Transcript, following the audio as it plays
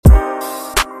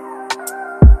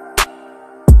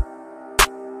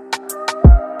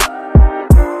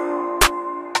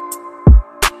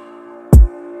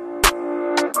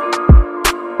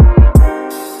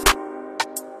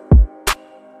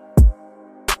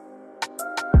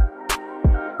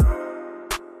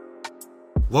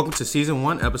Welcome to Season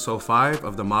 1, Episode 5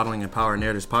 of the Modeling and Power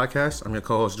Narratives Podcast. I'm your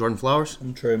co-host, Jordan Flowers.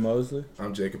 I'm Trey Mosley.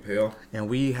 I'm Jacob Hale. And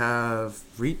we have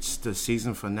reached the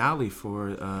season finale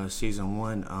for Season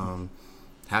 1.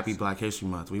 Happy Black History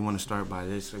Month. We want to start by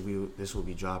this. This will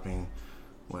be dropping,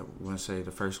 we want to say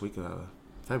the first week of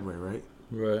February, right?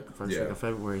 Right. First week of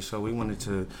February. So we wanted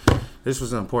to, this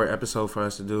was an important episode for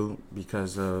us to do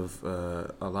because of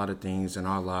a lot of things in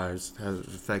our lives has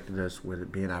affected us with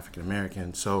it being African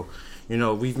American. So, you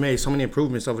know, we've made so many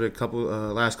improvements over the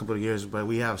last couple of years, but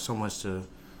we have so much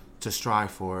to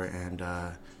strive for. And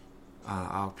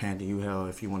I'll pan to you, Hell,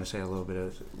 if you want to say a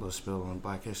little spill on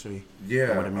Black history. Yeah.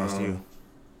 And what it means to you.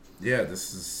 Yeah,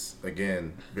 this is,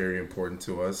 again, very important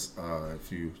to us.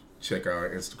 If you check our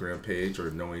Instagram page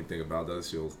or know anything about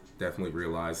us, you'll definitely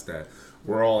realize that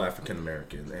we're all African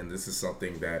American, and this is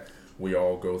something that we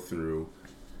all go through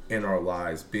in our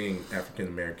lives, being African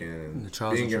American and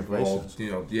being involved.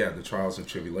 The trials and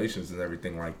tribulations and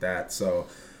everything like that. So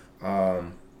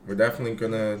we're definitely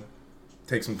gonna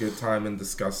take some good time and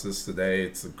discuss this today.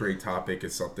 It's a great topic.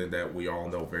 It's something that we all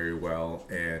know very well,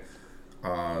 and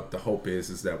the hope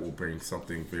is that we'll bring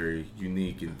something very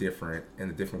unique and different and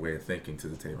a different way of thinking to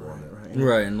the table on it.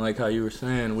 Right, and like how you were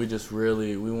saying, we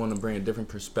want to bring a different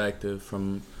perspective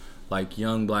from like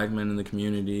young black men in the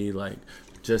community, like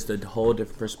just a whole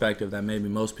different perspective that maybe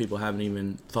most people haven't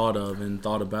even thought of and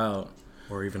thought about.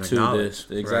 Or even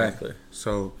acknowledged. Exactly. Right.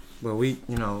 So, well, we,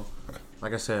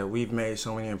 like I said, we've made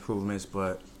so many improvements,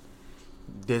 but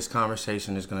this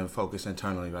conversation is going to focus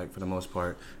internally, like for the most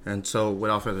part. And so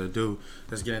without further ado,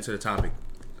 let's get into the topic.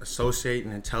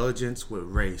 Associating intelligence with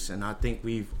race. And I think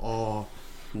we've all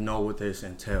know what this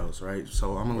entails, right?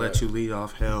 So I'm going to let you lead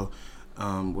off, Hell,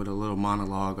 with a little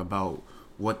monologue about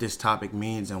what this topic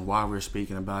means and why we're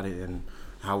speaking about it and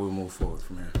how we'll move forward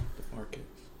from here. The market.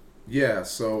 Yeah,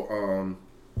 so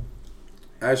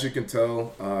as you can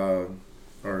tell,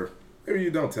 or maybe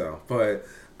you don't tell, but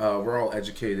we're all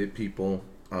educated people.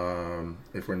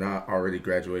 If we're not already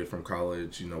graduated from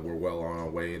college, we're well on our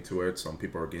way into it. Some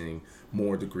people are getting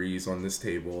more degrees on this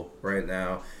table right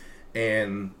now.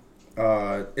 And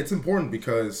it's important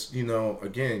because,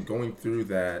 again, going through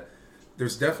that,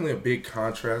 there's definitely a big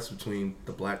contrast between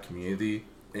the black community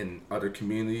and other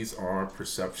communities on our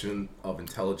perception of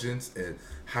intelligence and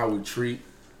how we treat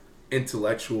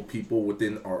intellectual people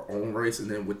within our own race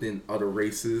and then within other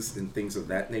races and things of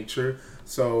that nature.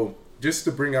 So just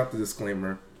to bring out the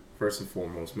disclaimer, first and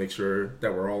foremost, make sure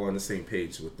that we're all on the same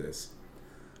page with this.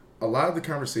 A lot of the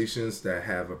conversations that I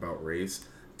have about race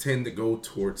tend to go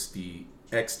towards the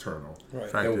external.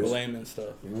 Right, and blame and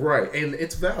stuff. Right, and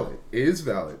it's valid. It is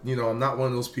valid. I'm not one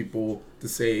of those people to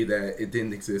say that it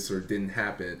didn't exist or it didn't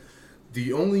happen.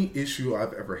 The only issue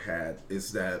I've ever had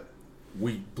is that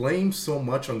we blame so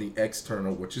much on the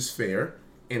external, which is fair,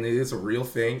 and it is a real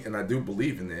thing, and I do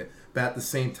believe in it. But at the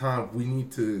same time, we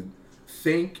need to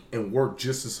think and work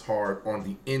just as hard on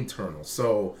the internal.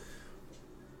 So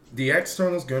the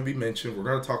external is going to be mentioned. We're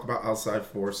going to talk about outside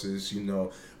forces.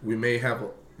 We may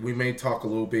talk a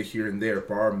little bit here and there,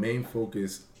 but our main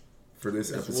focus for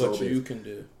this episode what you can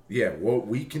do. Yeah, what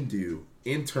we can do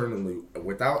internally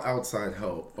without outside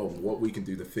help of what we can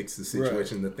do to fix the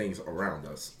situation, the things around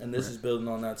us. And this is building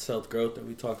on that self-growth that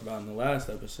we talked about in the last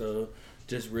episode,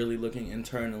 just really looking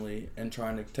internally and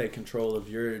trying to take control of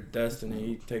your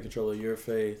destiny, take control of your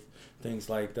faith, things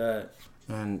like that.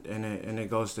 And it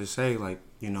goes to say, like,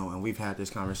 and we've had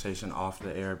this conversation off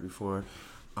the air before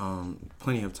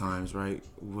plenty of times, right?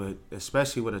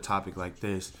 Especially with a topic like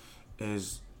this,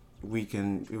 is we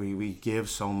give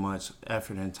so much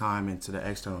effort and time into the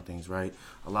external things, right?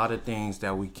 A lot of things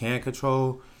that we can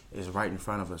control is right in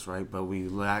front of us, right? But we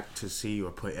lack to see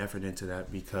or put effort into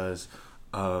that because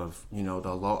of,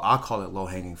 I call it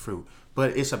low-hanging fruit.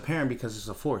 But it's apparent because it's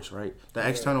a force, right? The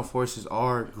external forces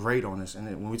are great on us. And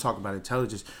when we talk about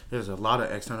intelligence, there's a lot of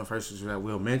external forces that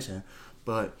we'll mention.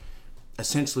 But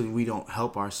essentially, we don't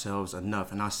help ourselves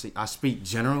enough. And I speak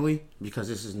generally because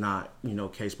this is not,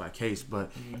 case by case,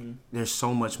 but there's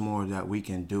so much more that we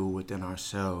can do within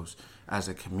ourselves as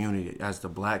a community, as the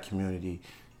black community,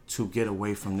 to get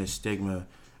away from this stigma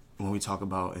when we talk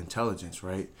about intelligence,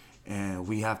 right? And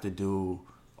we have to do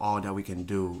all that we can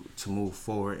do to move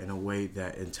forward in a way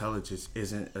that intelligence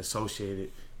isn't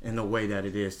associated in the way that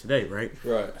it is today, right?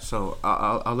 Right. So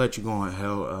I'll let you go on,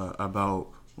 Hell, about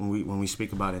when we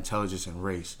speak about intelligence and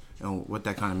race and what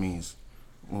that kind of means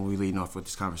when we leading off with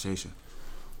this conversation.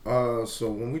 So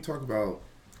when we talk about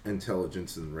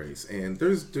intelligence and race, and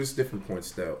there's different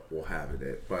points that we'll have in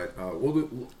it, but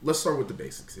let's start with the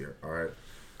basics here. All right,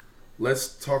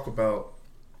 let's talk about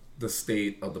the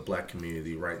state of the black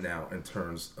community right now in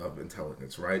terms of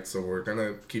intelligence, right? So we're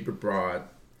gonna keep it broad.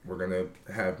 We're gonna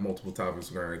have multiple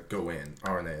topics we're gonna go in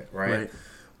on it, right?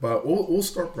 But we'll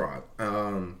start broad.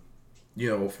 You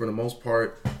know, for the most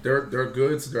part, there are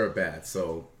goods, there are bad.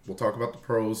 So we'll talk about the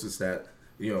pros. Is that,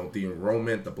 you know, the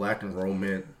enrollment, the black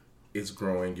enrollment is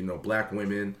growing. You know, black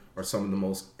women are some of the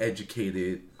most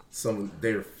educated.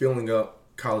 They're filling up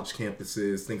college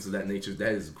campuses, things of that nature.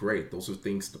 That is great. Those are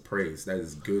things to praise. That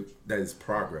is good. That is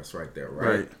progress right there,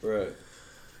 right? Right.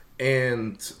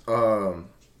 And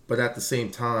but at the same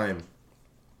time,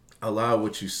 a lot of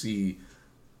what you see,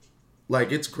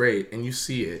 like, it's great, and you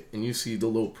see it, and you see the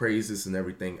little praises and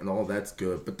everything, and all that's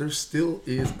good. But there still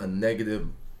is a negative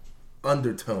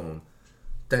undertone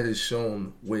that is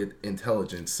shown with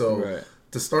intelligence. So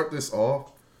to start this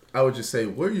off, I would just say,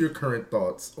 what are your current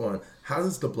thoughts on how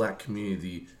does the black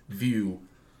community view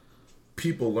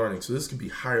people learning? So this can be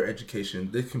higher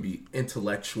education, this can be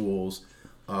intellectuals,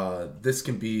 this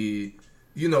can be,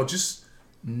 you know, just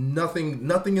nothing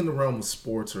in the realm of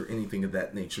sports or anything of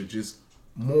that nature, just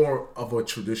more of a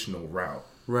traditional route.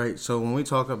 Right. So when we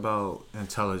talk about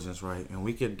intelligence, right, and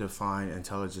we could define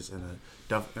intelligence in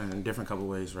a different couple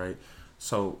ways, right?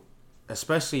 So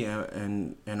especially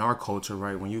in our culture,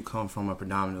 right, when you come from a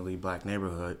predominantly black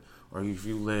neighborhood, or if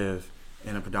you live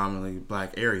in a predominantly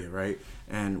black area, right,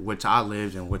 and which I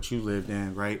lived and what you lived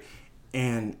in, right,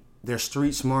 and there's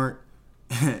street smart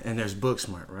and there's book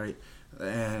smart, right?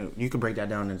 And you can break that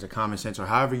down into common sense or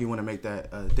however you want to make that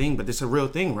a thing, but it's a real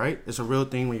thing, right? It's a real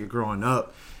thing when you're growing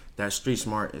up. That street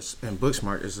smart and book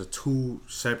smart is two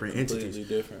separate entities,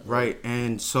 completely different, right?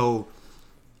 And so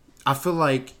I feel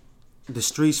like the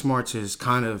street smarts is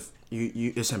kind of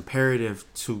it's imperative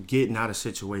to getting out of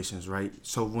situations, right?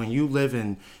 So when you live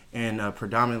in a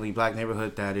predominantly black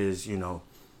neighborhood that is, you know,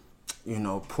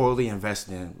 poorly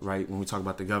invested in, right? When we talk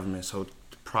about the government, so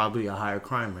probably a higher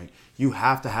crime rate. You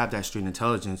have to have that street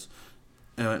intelligence,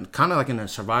 kind of like in a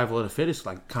survival of the fittest,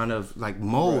 like kind of like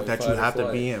mode that you have to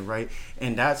be in, right?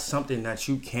 And that's something that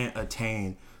you can't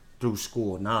attain through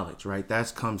school knowledge, right?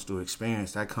 That comes through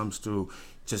experience. That comes through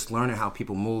just learning how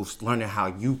people move, learning how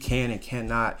you can and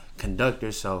cannot conduct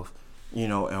yourself, you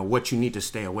know, and what you need to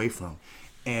stay away from.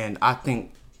 And I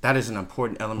think that is an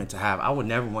important element to have. I would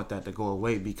never want that to go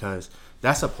away because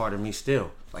that's a part of me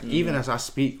still. Like, even as I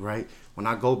speak, right, when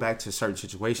I go back to certain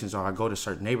situations or I go to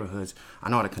certain neighborhoods, I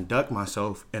know how to conduct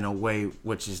myself in a way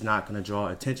which is not going to draw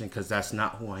attention because that's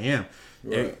not who I am.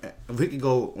 Right. If we could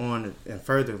go on and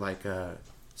further, like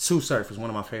Sue Surf is one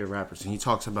of my favorite rappers, and he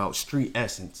talks about street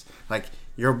essence. Like,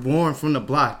 you're born from the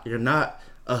block. You're not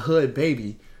a hood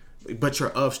baby, but you're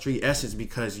of street essence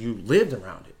because you lived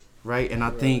around it, right? And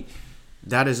I think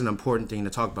that is an important thing to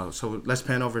talk about. So let's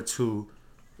pan over to,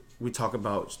 we talk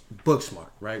about book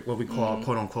smart, right? What we call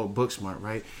quote unquote book smart,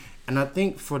 right? And I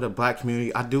think for the black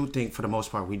community, I do think for the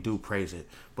most part we do praise it,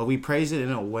 but we praise it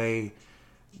in a way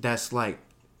that's like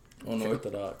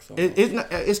unorthodox.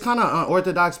 It's kind of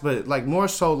unorthodox, but like more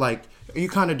so like you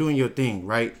kind of doing your thing,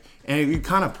 right? And you're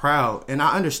kind of proud. And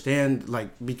I understand, like,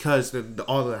 because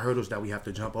all the hurdles that we have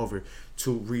to jump over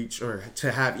to reach or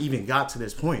to have even got to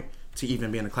this point to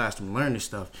even be in the classroom and learn this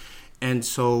stuff. And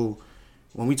so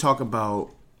when we talk about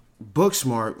book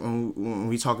smart, when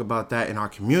we talk about that in our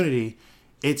community,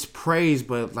 it's praise,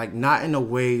 but like not in a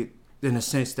way, in a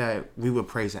sense that we would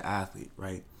praise an athlete,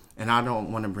 right? And I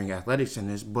don't want to bring athletics in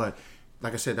this, but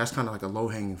like I said, that's kind of like a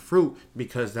low-hanging fruit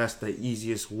because that's the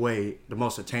easiest way, the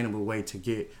most attainable way to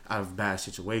get out of bad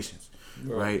situations,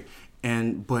 right?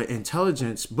 But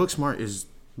intelligence, book smart is,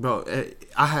 bro,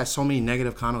 I had so many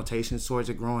negative connotations towards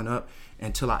it growing up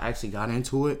until I actually got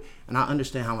into it, and I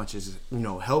understand how much it's, you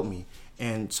know, helped me.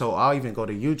 And so I'll even go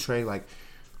to you, Trey, like,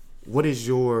 what is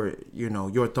your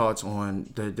thoughts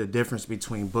on the difference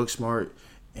between book smart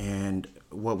and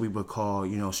what we would call,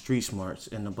 you know, street smarts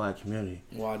in the black community?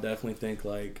 Well, I definitely think,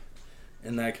 like,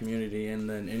 in that community and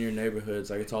then in your neighborhoods,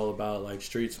 like, it's all about, like,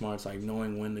 street smarts, like,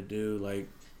 knowing when to do, like,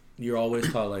 you're always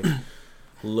taught, like,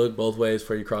 look both ways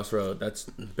before you cross the road. That's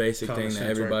the basic thing that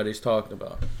everybody's talking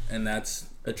about. And that's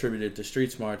attributed to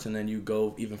street smarts. And then you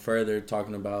go even further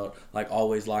talking about, like,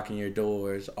 always locking your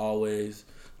doors, always,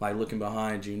 like, looking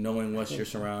behind you, knowing what's your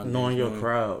surroundings. Knowing your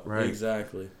crowd, right?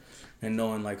 Exactly. And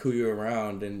knowing, like, who you're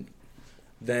around. And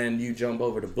then you jump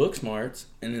over to book smarts,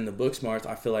 and in the book smarts,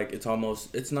 I feel like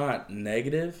it's not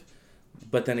negative,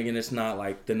 but then again, it's not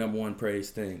like the number one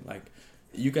praise thing. Like,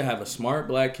 you can have a smart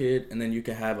black kid, and then you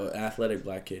can have an athletic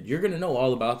black kid. You're going to know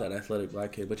all about that athletic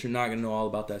black kid, but you're not going to know all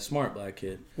about that smart black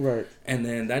kid. Right. And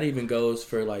then that even goes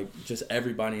for, like, just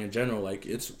everybody in general. Like,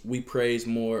 we praise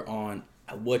more on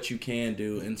what you can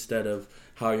do instead of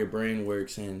how your brain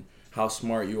works and how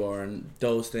smart you are, and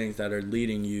those things that are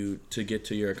leading you to get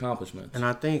to your accomplishments. And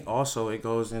I think also it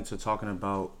goes into talking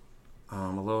about a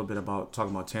little bit about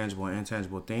talking about tangible and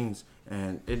intangible things,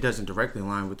 and it doesn't directly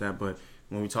align with that, but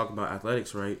when we talk about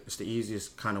athletics, right, it's the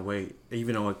easiest kind of way,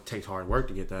 even though it takes hard work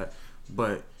to get that,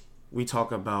 but we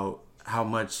talk about how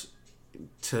much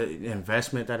to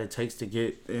investment that it takes to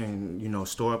get and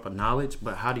store up a knowledge,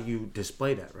 but how do you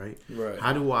display that, right?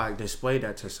 How do I display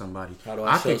that to somebody? How do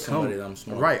I show somebody that I'm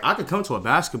smart? Right, I could come to a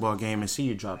basketball game and see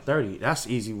you drop 30. That's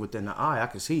easy within the eye. I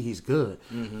can see he's good,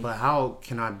 but how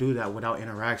can I do that without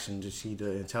interaction to see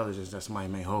the intelligence that somebody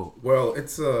may hold? Well,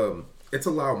 it's a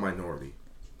loud minority.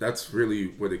 That's really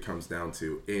what it comes down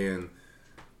to. And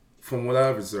from what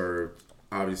I've observed,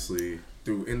 obviously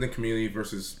through in the community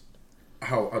versus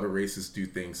how other races do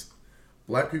things,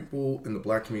 black people in the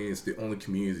black community is the only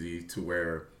community to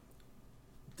where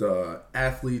the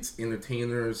athletes,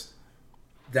 entertainers,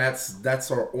 that's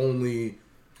our only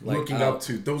looking up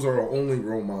to. Those are our only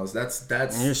role models. That's.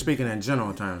 And you're speaking in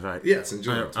general terms, right? Yes, in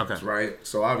general terms, okay. Right?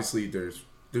 So obviously there's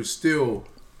still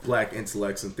black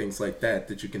intellects and things like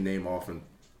that you can name off and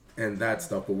that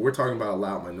stuff. But we're talking about a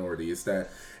loud minority. It's that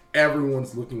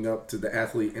everyone's looking up to the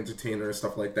athlete, entertainer, and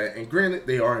stuff like that. And granted,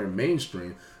 they are in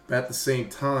mainstream, but at the same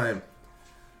time,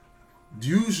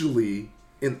 usually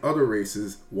in other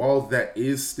races, while that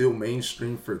is still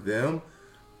mainstream for them,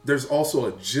 there's also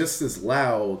a just as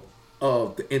loud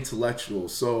of the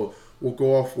intellectuals. So we'll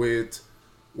go off with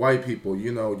white people.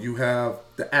 You have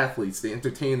the athletes, the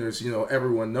entertainers,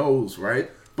 everyone knows, right?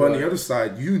 But on the other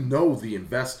side, the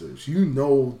investors,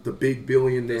 the big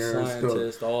billionaires, the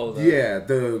scientists, all of that. Yeah,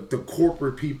 the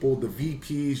corporate people, the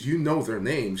VPs, their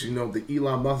names, the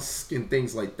Elon Musk and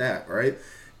things like that, right?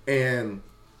 And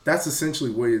that's essentially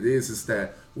what it is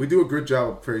that we do a good job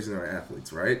of praising our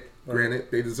athletes, right? Granted,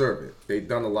 they deserve it. They've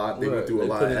done a lot. They went through a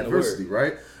lot of adversity,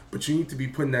 right? But you need to be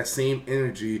putting that same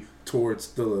energy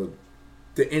towards the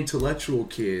intellectual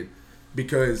kid,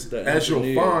 because as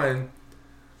you'll find,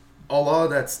 a lot of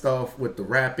that stuff with the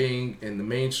rapping and the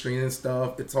mainstream and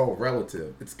stuff, it's all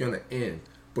relative. It's going to end.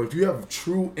 But if you have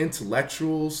true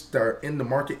intellectuals that are in the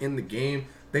market, in the game,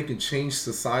 they can change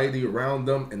society around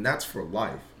them, and that's for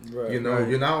life. Right,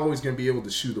 You're not always going to be able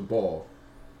to shoot a ball,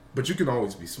 but you can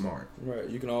always be smart. Right,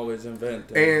 you can always invent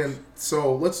things. And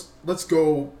so let's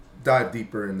go dive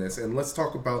deeper in this, and let's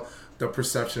talk about the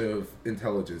perception of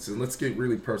intelligence, and let's get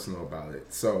really personal about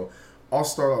it. So I'll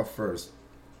start off first.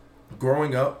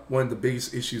 Growing up, one of the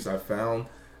biggest issues I found,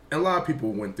 and a lot of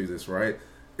people went through this, right,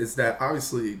 is that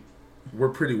obviously we're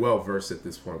pretty well versed at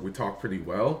this point. We talk pretty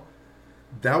well.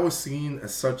 That was seen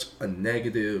as such a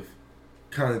negative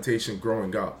connotation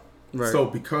growing up. Right. So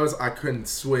because I couldn't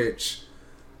switch,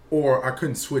 or I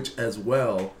couldn't switch as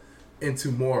well into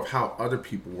more of how other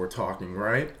people were talking,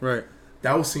 right? Right.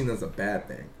 That was seen as a bad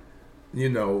thing.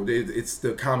 It's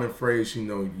the common phrase,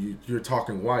 you're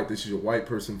talking white, this is your white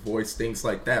person voice, things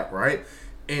like that, right?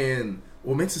 And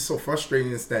what makes it so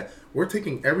frustrating is that we're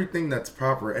taking everything that's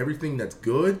proper, everything that's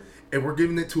good, and we're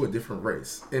giving it to a different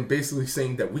race, and basically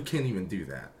saying that we can't even do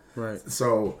that. Right.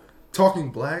 So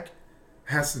talking black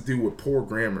has to do with poor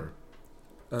grammar.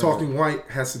 Talking white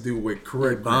has to do with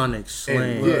correct Ebonics,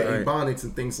 slang. Ebonics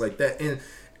and things like that. And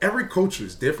every culture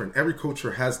is different. Every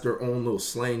culture has their own little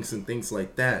slangs and things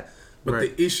like that. But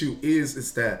the issue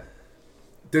is that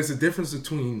there's a difference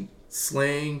between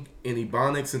slang and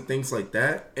ebonics and things like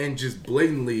that, and just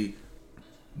blatantly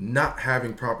not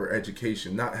having proper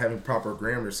education, not having proper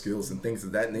grammar skills and things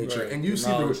of that nature. Right. And you see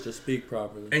to speak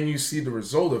properly. And you see the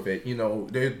result of it.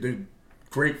 They're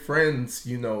great friends,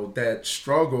 that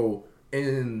struggle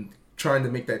in trying to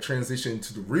make that transition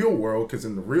to the real world, because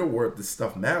in the real world this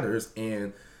stuff matters,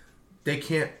 and they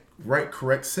can't write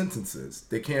correct sentences.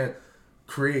 They can't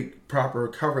create proper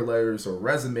cover letters or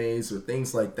resumes or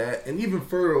things like that. And even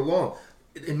further along,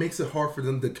 it makes it hard for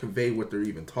them to convey what they're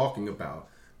even talking about,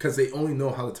 because they only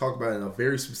know how to talk about it in a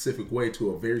very specific way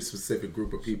to a very specific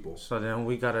group of people. So then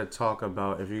we got to talk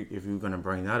about, if you're going to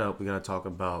bring that up, we got to talk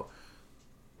about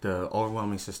the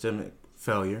overwhelming systemic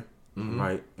failure,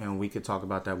 right? And we could talk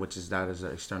about that, which is that as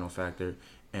an external factor,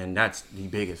 and that's the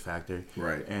biggest factor.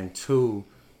 Right. And two,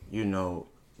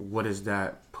 what does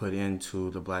that put into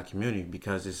the black community?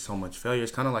 Because there's so much failure.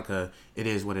 It's kind of like it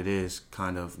is what it is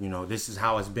kind of, this is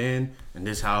how it's been and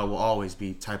this is how it will always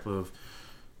be type of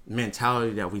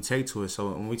mentality that we take to it.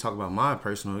 So when we talk about my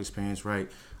personal experience, right,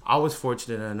 I was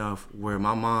fortunate enough where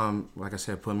my mom, like I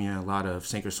said, put me in a lot of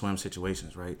sink or swim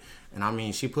situations, right? And I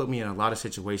mean, she put me in a lot of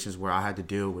situations where I had to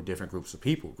deal with different groups of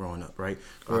people growing up, right?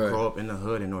 I grew up in the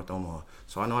hood in North Omaha.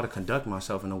 So I know how to conduct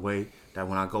myself in a way that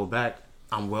when I go back,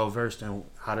 I'm well versed in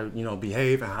how to,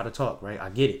 behave and how to talk, right? I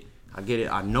get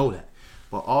it. I know that.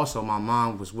 But also, my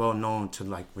mom was well known to,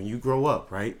 like, when you grow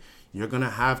up, right, you're going to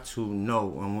have to know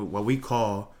what we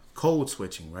call code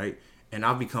switching, right? And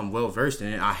I've become well versed in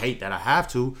it. I hate that I have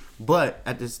to, but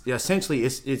essentially,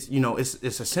 it's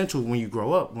essential when you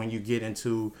grow up, when you get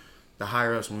into the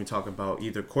higher ups, when we talk about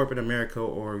either corporate America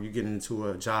or you get into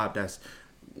a job that's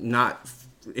not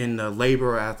in the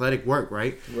labor or athletic work,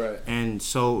 right? Right. And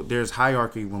so there's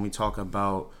hierarchy when we talk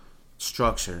about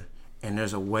structure, and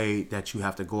there's a way that you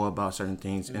have to go about certain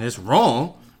things, and it's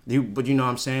wrong. But you know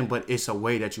what I'm saying? But it's a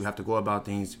way that you have to go about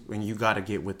things, and you got to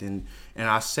get within. And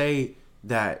I say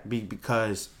that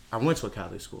because I went to a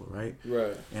Catholic school, right?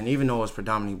 Right. And even though it was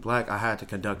predominantly black, I had to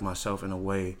conduct myself in a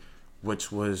way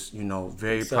which was,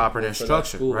 very proper and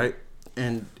structured, right?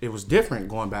 And it was different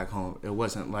going back home. It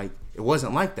wasn't like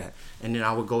that. And then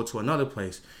I would go to another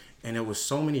place, and there was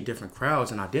so many different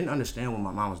crowds, and I didn't understand what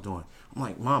my mom was doing. I'm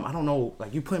like, Mom, I don't know.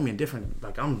 Like, you put me in different.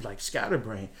 Like, I'm like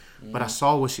scatterbrained. Mm-hmm. But I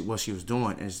saw what she was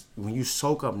doing. Is when you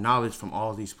soak up knowledge from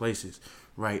all these places,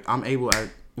 right? I'm able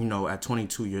at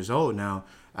 22 years old now,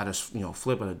 at a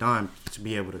flip of a dime, to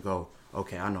be able to go,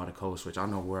 okay, I know how to code switch. I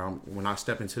know when I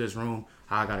step into this room,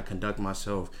 how I got to conduct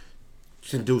myself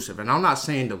conducive. And I'm not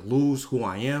saying to lose who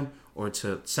I am or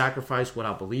to sacrifice what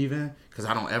I believe in, because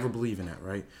I don't ever believe in that,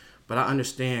 right? But I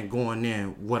understand going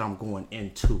in what I'm going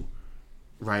into,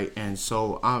 right? And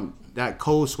so that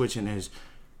code switching is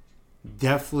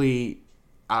definitely,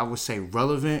 I would say,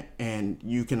 relevant, and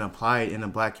you can apply it in the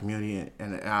black community.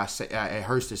 And I say, it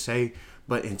hurts to say,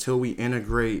 but until we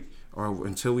integrate or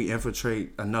until we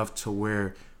infiltrate enough to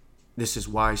where this is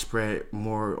widespread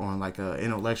more on like an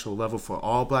intellectual level for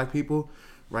all black people,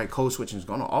 right? Code switching is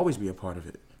going to always be a part of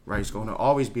it, right? It's going to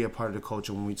always be a part of the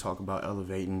culture when we talk about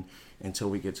elevating until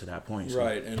we get to that point. So.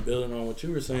 Right, and building on what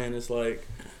you were saying, it's like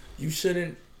you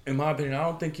shouldn't, in my opinion, I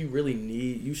don't think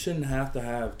you shouldn't have to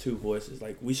have two voices.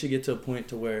 Like, we should get to a point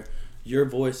to where your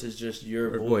voice is just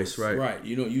your voice. Right. Right.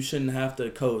 You shouldn't have to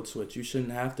code switch. You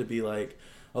shouldn't have to be like,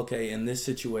 okay, in this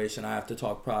situation, I have to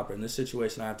talk proper. In this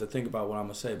situation, I have to think about what I'm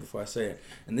going to say before I say it.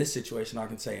 In this situation, I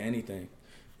can say anything.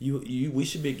 We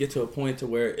should get to a point to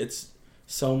where it's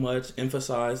so much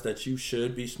emphasized that you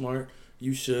should be smart.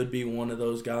 You should be one of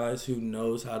those guys who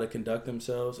knows how to conduct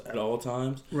themselves at all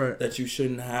times. Right. That you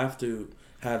shouldn't have to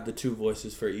have the two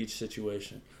voices for each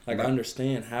situation. Like, right. I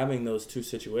understand having those two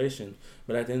situations,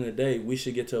 but at the end of the day, we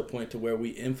should get to a point to where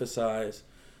we emphasize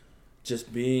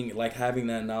just being, like, having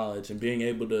that knowledge and being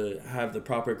able to have the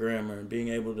proper grammar and being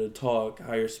able to talk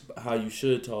how you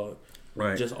should talk,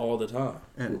 right, just all the time.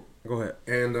 And go ahead.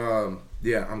 And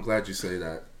yeah, I'm glad you say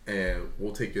that, and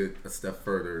we'll take it a step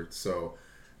further. So,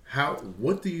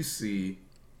 what do you see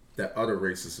that other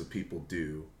races of people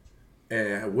do,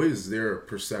 and what is their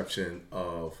perception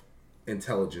of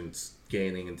intelligence,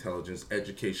 gaining intelligence,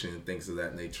 education, and things of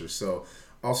that nature? So,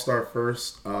 I'll start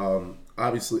first.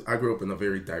 Obviously, I grew up in a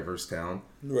very diverse town,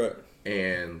 right?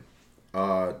 And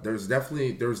there's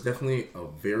definitely a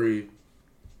very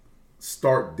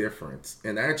stark difference,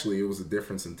 and actually, it was a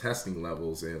difference in testing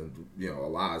levels, and a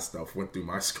lot of stuff went through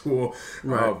my school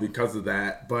because of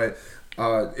that. But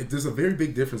there's a very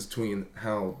big difference between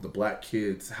how the black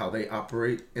kids, how they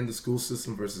operate in the school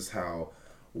system versus how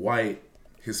white,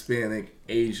 Hispanic,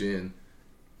 Asian,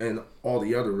 and all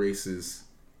the other races,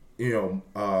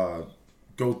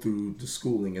 go through the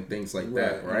schooling and things like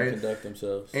that, right? And conduct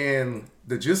themselves. And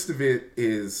the gist of it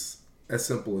is as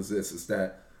simple as this, is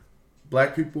that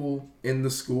black people in the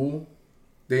school,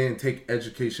 they didn't take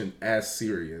education as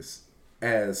serious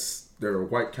as their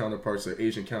white counterparts, their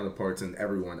Asian counterparts, and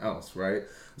everyone else, right?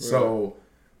 So,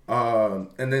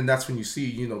 and then that's when you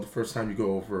see, the first time you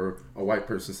go over a white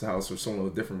person's house or someone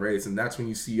with a different race, and that's when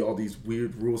you see all these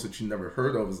weird rules that you never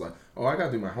heard of. It's like, oh, I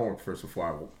gotta do my homework first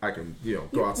before I can,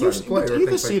 go outside and play. You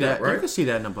can see that, right? You can see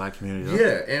that in the black community, though.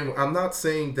 Yeah, and I'm not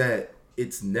saying that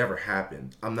it's never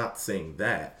happened. I'm not saying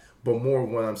that. But more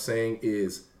what I'm saying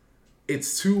is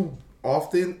it's too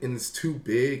often and it's too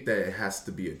big that it has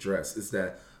to be addressed. Is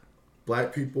that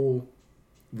black people,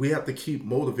 we have to keep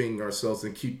motivating ourselves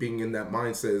and keep being in that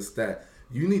mindset, is that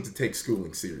you need to take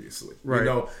schooling seriously.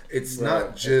 Right. It's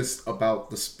not just about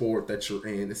the sport that you're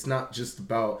in. It's not just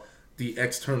about the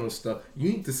external stuff. You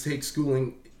need to take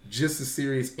schooling just as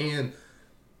serious, and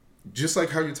just like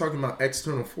how you're talking about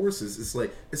external forces, it's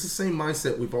like it's the same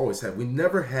mindset we've always had. We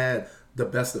never had the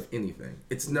best of anything.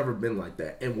 It's never been like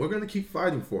that, and we're going to keep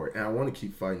fighting for it, and I want to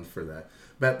keep fighting for that.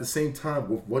 But at the same time,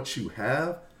 with what you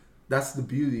have, that's the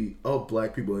beauty of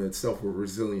black people in itself. We're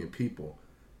resilient people.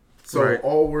 So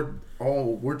all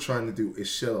we're trying to do is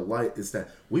shed a light, is that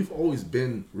we've always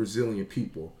been resilient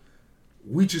people.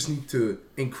 we just need to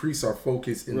increase our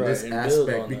focus in Right, this and build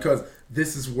aspect on because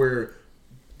this is where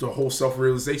the whole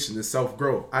self-realization, the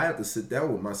self-growth. I had to sit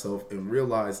down with myself and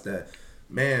realize that,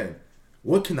 man,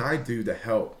 what can I do to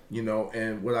help? You know,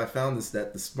 and what I found is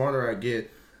that the smarter I get,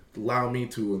 allow me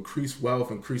to increase wealth,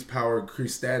 increase power,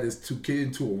 increase status, to get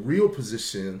into a real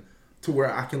position to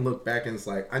where I can look back and it's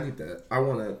like, I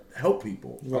want to help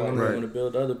people. Right. I want to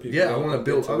build other people. Yeah, I want to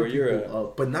build other people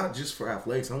up, but not just for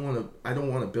athletics. I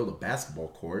don't want to build a basketball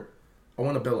court. I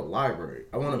want to build a library.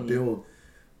 I want to build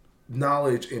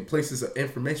knowledge and places of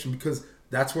information because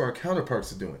that's where our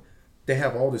counterparts are doing. They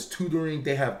have all this tutoring.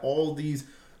 They have all these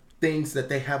things that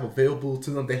they have available to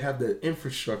them. They have the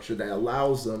infrastructure that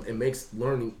allows them and makes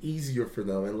learning easier for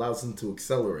them and allows them to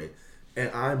accelerate. And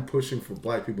I'm pushing for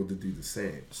Black people to do the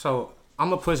same. So I'm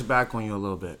gonna push back on you a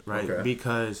little bit, right? Okay.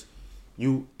 Because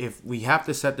if we have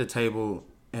to set the table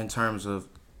in terms of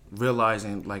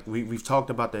realizing, like we've talked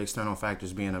about the external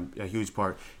factors being a huge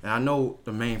part, and I know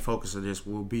the main focus of this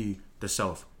will be the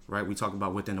self, right? We talk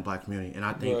about within the Black community, and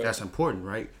I think that's important,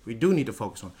 right? We do need to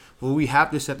focus on, but we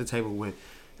have to set the table with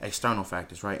external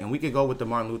factors, right? And we could go with the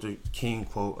Martin Luther King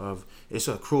quote of, "It's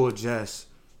a cruel jest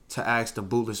to ask the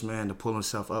bootless man to pull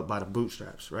himself up by the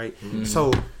bootstraps," right? Mm-hmm.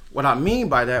 So what I mean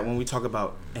by that, when we talk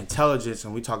about intelligence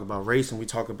and we talk about race and we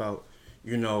talk about,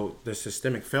 you know, the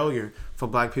systemic failure for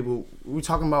Black people, we're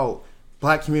talking about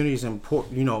Black communities and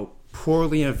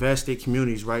poorly invested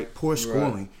communities, right? Poor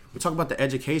schooling. Right. We talk about the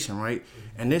education, right?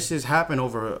 And this has happened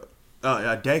over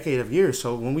a decade of years.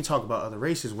 So when we talk about other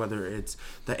races, whether it's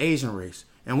the Asian race,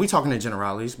 and we talking in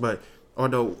generalities, or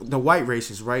the white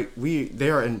races, right? They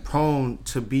are prone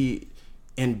to be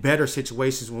in better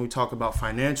situations when we talk about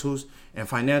financials, and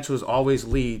financials always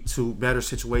lead to better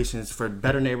situations for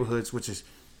better neighborhoods, which is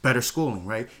better schooling,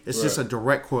 right? It's just a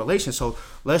direct correlation. So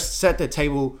let's set the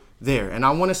table there. And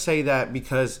I want to say that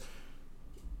because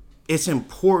it's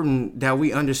important that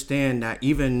we understand that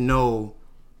even though,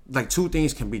 like, two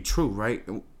things can be true, right?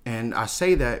 And I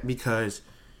say that because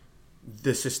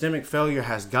the systemic failure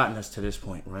has gotten us to this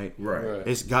point, right? Right.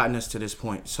 It's gotten us to this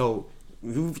point. So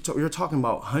you're talking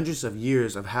about hundreds of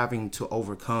years of having to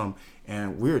overcome,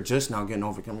 and we're just now getting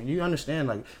overcome. You understand,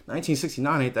 like,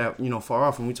 1969 ain't that, far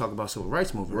off when we talk about civil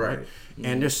rights movement, right? Mm-hmm.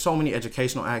 And there's so many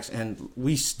educational acts, and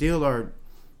we still are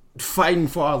fighting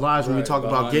for our lives when we talk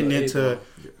about getting into...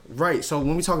 Right. So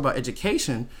when we talk about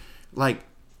education, like,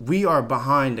 we are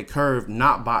behind the curve,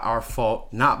 not by our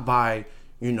fault, not by,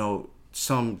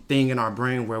 something in our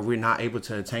brain where we're not able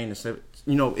to attain the,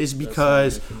 it's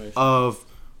because of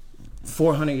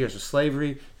 400 years of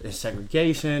slavery and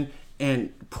segregation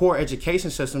and poor education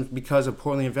systems because of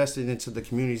poorly invested into the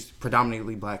communities,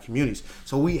 predominantly Black communities.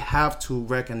 So we have to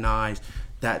recognize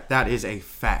that is a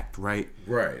fact, right?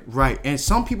 Right. And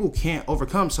some people can't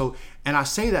overcome. So, and I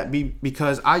say that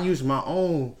because I use my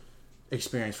own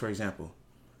experience, for example.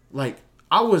 Like,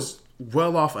 I was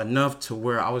well off enough to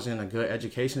where I was in a good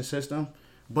education system,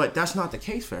 but that's not the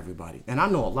case for everybody. And I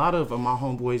know a lot of my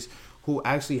homeboys who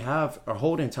actually have or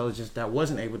hold intelligence that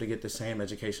wasn't able to get the same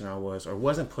education I was or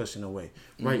wasn't pushing away,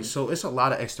 right? Mm-hmm. So it's a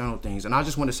lot of external things. And I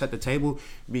just want to set the table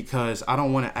because I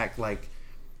don't want to act like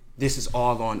this is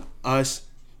all on us.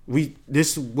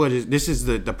 This is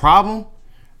the problem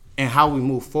and how we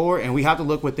move forward, and we have to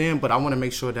look within, but I want to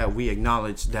make sure that we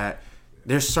acknowledge that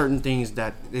there's certain things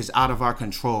that is out of our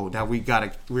control that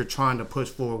we're trying to push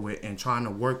forward with and trying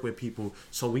to work with people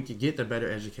so we could get the better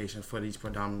education for these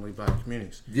predominantly Black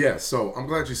communities. Yeah, so I'm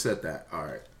glad you said that. All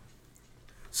right.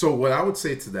 So what I would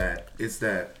say to that is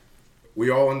that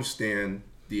we all understand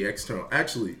the external.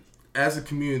 Actually, as a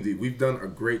community, we've done a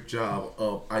great job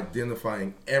of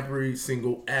identifying every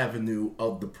single avenue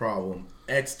of the problem,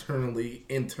 externally,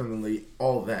 internally,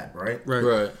 all that, right?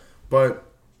 Right. But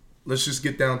let's just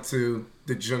get down to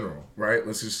the general, right?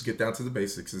 Let's just get down to the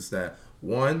basics. Is that,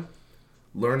 one,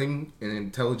 learning and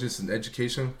intelligence and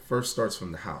education first starts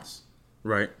from the house.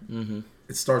 Right. Mm-hmm.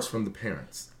 It starts from the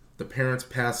parents. The parents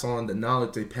pass on the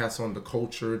knowledge, they pass on the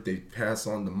culture, they pass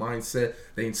on the mindset,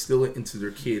 they instill it into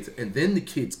their kids, and then the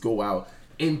kids go out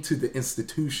into the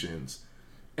institutions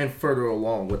and further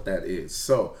along what that is.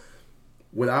 So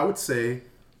what I would say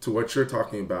to what you're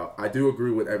talking about, I do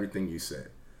agree with everything you said.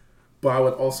 But I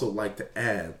would also like to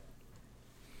add,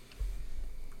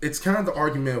 it's kind of the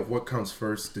argument of what comes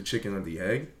first, the chicken or the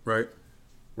egg.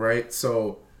 Right?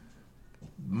 So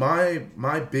my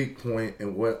big point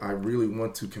and what I really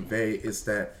want to convey is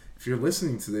that if you're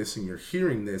listening to this and you're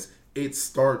hearing this, it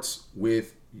starts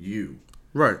with you.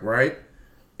 Right?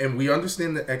 And we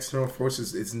understand the external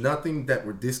forces. It's nothing that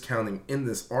we're discounting in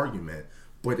this argument,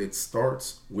 but it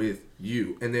starts with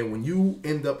you. And then when you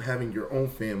end up having your own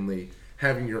family,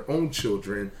 having your own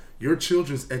children, your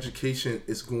children's education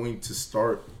is going to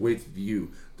start with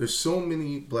you. There's so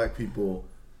many black people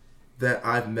that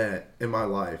I've met in my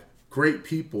life, great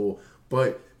people,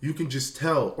 but you can just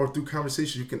tell, or through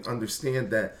conversation, you can understand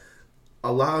that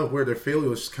a lot of where their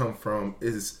failures come from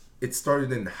is it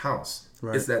started in the house.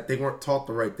 Right. Is that they weren't taught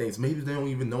the right things. Maybe they don't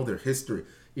even know their history.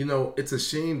 You know, it's a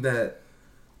shame that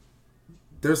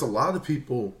there's a lot of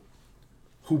people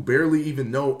who barely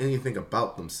even know anything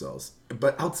about themselves,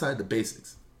 but outside the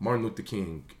basics. Martin Luther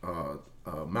King,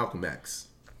 Malcolm X,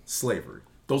 slavery.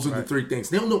 Those are the three things.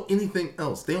 They don't know anything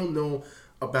else. They don't know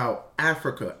about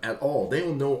Africa at all. They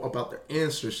don't know about their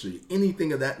ancestry,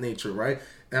 anything of that nature, right?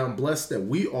 And I'm blessed that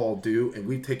we all do, and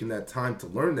we've taken that time to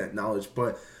learn that knowledge.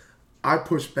 But I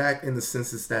push back in the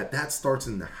sense is that starts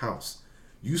in the house.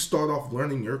 You start off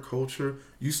learning your culture.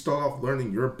 You start off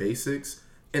learning your basics,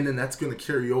 and then that's going to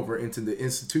carry over into the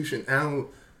institution. And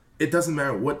it doesn't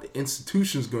matter what the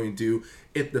institution is going to do.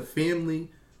 If the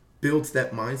family builds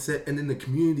that mindset, and then the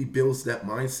community builds that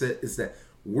mindset, is that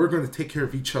we're going to take care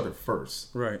of each other first.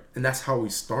 Right. And that's how we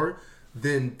start.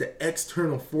 Then the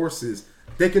external forces,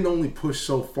 they can only push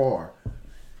so far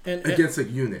against a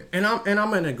unit. And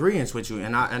I'm in agreement with you.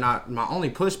 And I my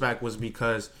only pushback was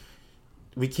because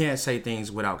we can't say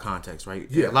things without context, right?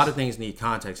 Yes. A lot of things need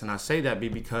context. And I say that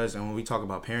because, and when we talk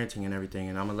about parenting and everything,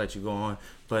 and I'm going to let you go on,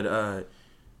 but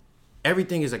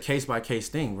everything is a case-by-case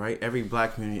thing, right? Every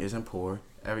black community isn't poor.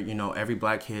 Every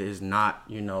black kid is not,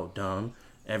 dumb.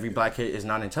 Every black kid is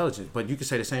not intelligent. But you can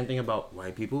say the same thing about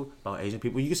white people, about Asian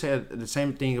people. You can say the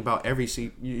same thing about every,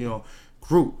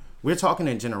 group. We're talking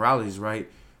in generalities, right?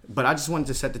 But I just wanted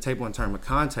to set the table in terms of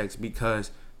context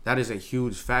because that is a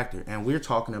huge factor. And we're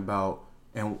talking about,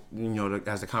 and,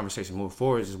 as the conversation moves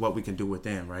forward, is what we can do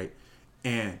within, right?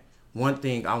 And one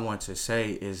thing I want to say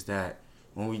is that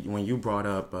when you brought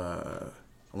up,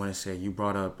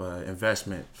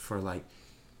 investment for like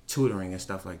tutoring and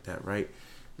stuff like that, right?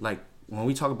 Like when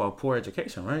we talk about poor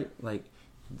education, right? Like,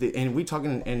 and we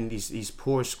talking in these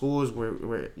poor schools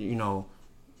where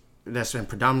that's in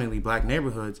predominantly black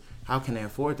neighborhoods. How can they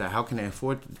afford that? How can they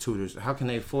afford the tutors? How can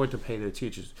they afford to pay their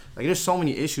teachers? Like, there's so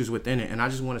many issues within it, and I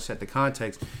just want to set the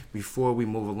context before we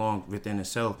move along within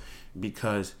itself,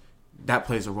 because that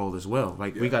plays a role as well.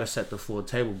 Like, we got to set the full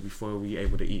table before we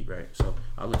able to eat, right? So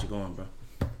I'll let you go on, bro.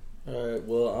 All right.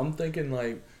 Well, I'm thinking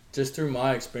like just through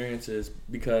my experiences,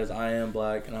 because I am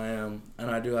black and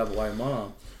I do have a white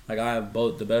mom. Like, I have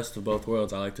the best of both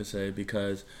worlds, I like to say,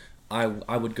 because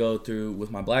I would go through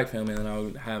with my black family, and I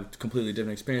would have completely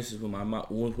different experiences with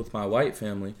my white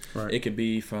family. Right. It could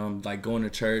be from like going to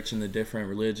church and the different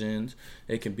religions.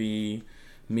 It could be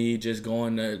me just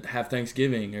going to have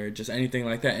Thanksgiving or just anything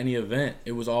like that, any event.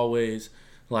 It was always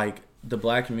like the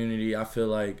black community. I feel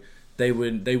like they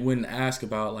wouldn't ask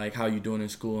about like how you doing in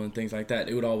school and things like that.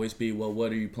 It would always be, well,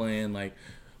 what are you playing? Like,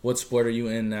 what sport are you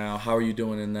in now? How are you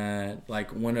doing in that?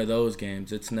 Like, when are those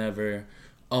games? It's never,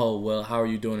 oh, well, how are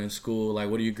you doing in school?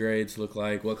 Like, what do your grades look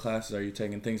like? What classes are you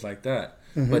taking? Things like that.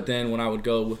 Mm-hmm. But then when I would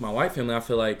go with my white family, I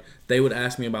feel like they would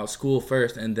ask me about school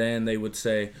first, and then they would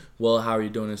say, well, how are you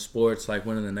doing in sports? Like,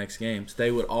 when are the next games? They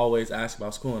would always ask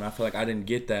about school, and I feel like I didn't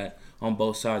get that on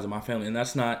both sides of my family. And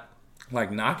that's not like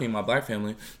knocking my black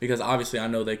family, because obviously I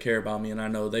know they care about me, and I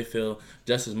know they feel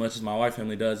just as much as my white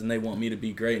family does, and they want me to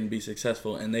be great and be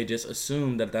successful, and they just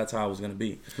assumed that that's how I was going to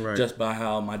be, right, just by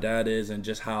how my dad is and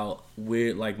just how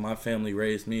weird like my family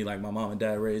raised me, like my mom and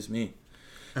dad raised me.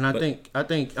 And I think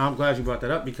I'm glad you brought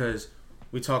that up, because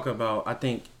we talk about, I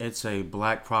think it's a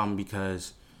black problem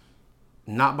because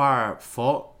not by our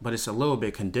fault, but it's a little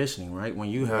bit conditioning, right? When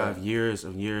you have years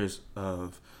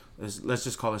of let's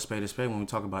just call it spade a spade. When we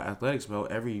talk about athletics, bro,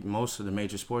 most of the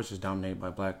major sports is dominated by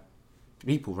black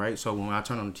people, right? So when I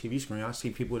turn on the TV screen, I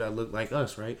see people that look like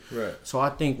us, right? Right. So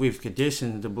I think we've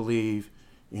conditioned to believe,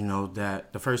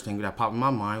 that the first thing that popped in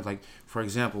my mind, like, for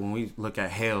example, when we look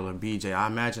at Hale or BJ, I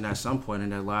imagine at some point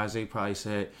in their lives, they probably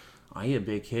said, oh, you're a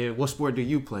big kid. What sport do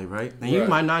you play, right? And you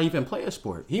might not even play a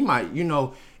sport. He might,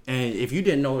 and if you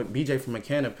didn't know BJ from a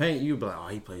can of paint, you'd be like, oh,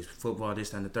 he plays football, this,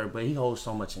 that, and the third. But he holds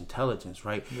so much intelligence,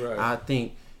 right? I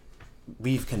think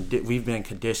we've been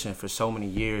conditioned for so many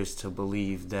years to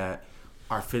believe that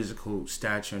our physical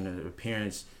stature and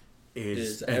appearance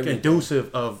is conducive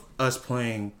of us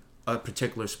playing a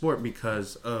particular sport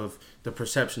because of the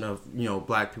perception of,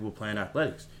 black people playing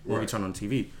athletics when we turn on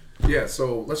TV. Yeah,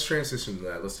 so let's transition to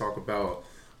that. Let's talk about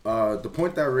the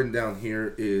point that I've written down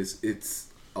here is it's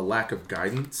a lack of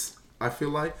guidance, I feel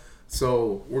like.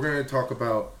 So we're going to talk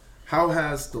about how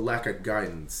has the lack of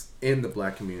guidance in the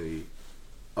black community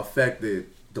affected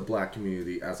the black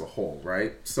community as a whole,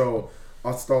 right? So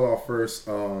I'll start off first.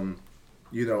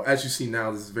 you know, as you see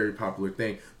now, this is a very popular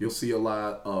thing. You'll see a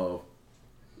lot of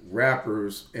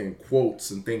rappers and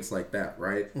quotes and things like that,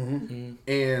 right? Mm-hmm.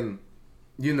 And,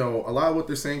 you know, a lot of what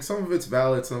they're saying, some of it's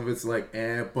valid, some of it's like,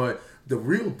 but the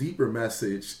real deeper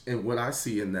message and what I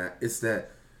see in that is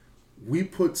that we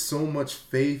put so much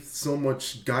faith, so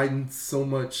much guidance, so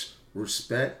much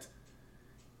respect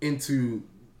into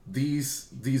these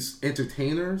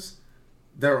entertainers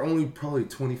that are only probably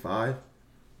 25,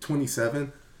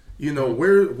 27. You know,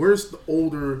 where's the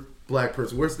older black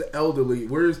person? Where's the elderly?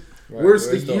 Where's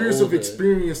the years of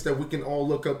experience that we can all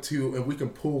look up to and we can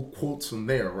pull quotes from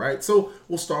there, right? So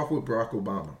we'll start with Barack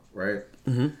Obama, right?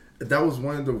 Mm-hmm. That was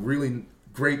one of the really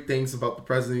great things about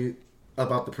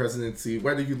the presidency,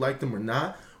 whether you liked him or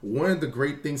not. One of the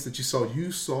great things that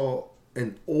you saw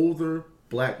an older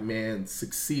black man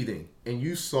succeeding, and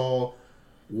you saw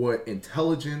what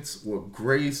intelligence, what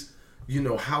grace, you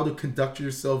know, how to conduct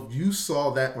yourself. You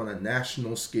saw that on a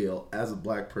national scale as a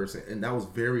black person, and that was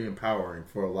very empowering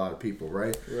for a lot of people,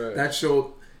 right? That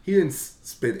showed he didn't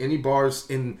spit any bars,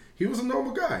 and he was a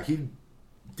normal guy. He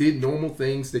did normal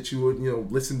things that you would, you know,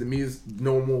 listen to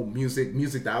normal music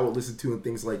that I would listen to and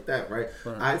things like that, right?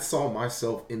 I saw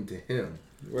myself into him,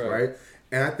 right?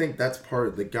 And I think that's part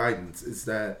of the guidance, is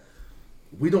that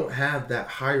we don't have that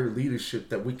higher leadership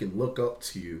that we can look up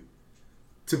to you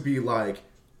to be like,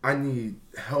 I need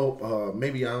help.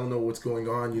 Maybe I don't know what's going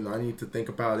on. You know, I need to think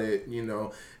about it, you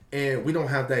know. And we don't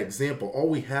have that example. All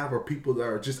we have are people that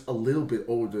are just a little bit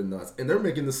older than us. And they're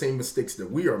making the same mistakes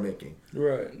that we are making.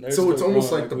 Right. So it's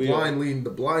almost like the blind leading the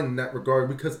blind in that regard,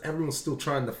 because everyone's still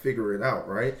trying to figure it out,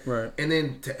 right? Right. And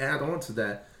then to add on to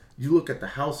that, you look at the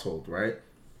household, right?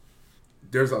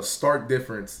 There's a stark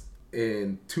difference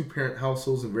in 2-parent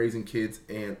households and raising kids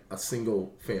and a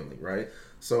single family, right?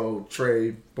 So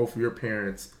Trey, both of your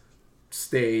parents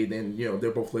stayed, and you know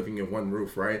they're both living in one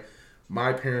roof, right?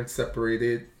 My parents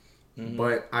separated,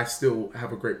 but I still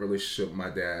have a great relationship with my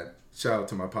dad. Shout out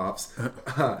to my pops.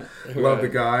 Love the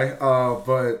guy.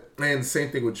 And the same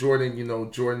thing with Jordan. You know,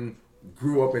 Jordan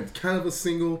grew up in kind of a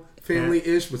single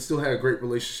family-ish, but still had a great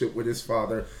relationship with his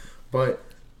father. But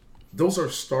those are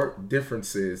stark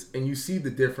differences, and you see the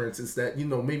difference is that, you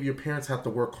know, maybe your parents have to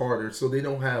work harder, so they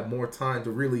don't have more time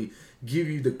to really give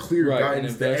you the clear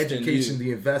guidance, the education,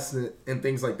 the investment, and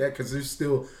things like that, because they're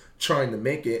still trying to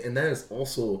make it, and that has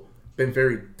also been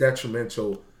very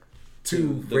detrimental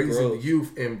to raising the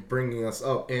youth and bringing us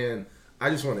up. And I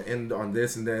just want to end on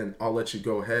this, and then I'll let you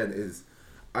go ahead.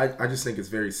 I just think it's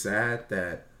very sad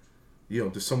that, you know,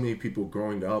 there's so many people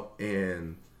growing up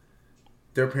and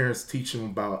their parents teach them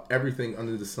about everything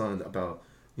under the sun, about,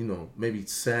 you know, maybe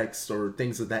sex or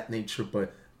things of that nature,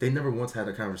 but they never once had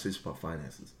a conversation about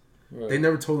finances. Right. They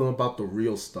never told them about the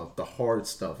real stuff, the hard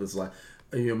stuff. It's like,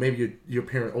 you know, maybe your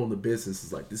parent owned a business.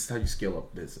 It's like, this is how you scale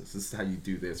up business. This is how you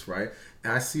do this, right?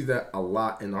 And I see that a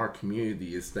lot in our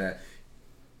community, is that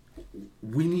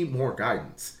we need more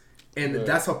guidance. And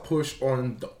that's a push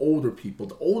on the older people.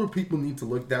 The older people need to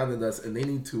look down at us, and they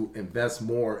need to invest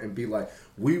more and be like,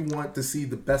 we want to see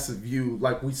the best of you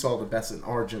like we saw the best in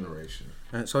our generation.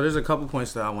 And so there's a couple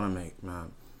points that I want to make,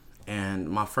 man. And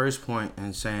my first point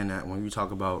in saying that, when you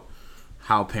talk about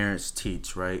how parents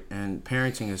teach, right? And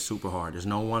parenting is super hard. There's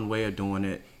no one way of doing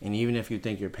it. And even if you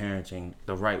think you're parenting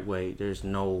the right way, there's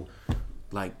no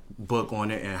like book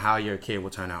on it and how your kid will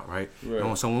turn out, right?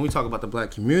 And so when we talk about the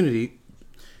black community,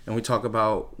 and we talk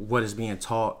about what is being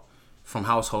taught from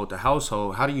household to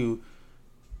household, how do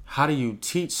you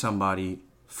teach somebody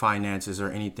finances or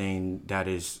anything that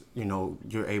is, you know,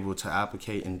 you're able to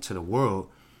applicate into the world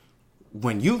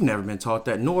when you've never been taught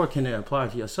that, nor can it apply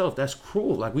to yourself? That's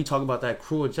cruel. Like we talk about that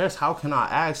cruel jest. How can I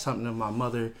ask something of my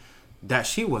mother that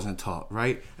she wasn't taught,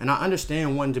 right? And I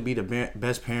understand wanting to be the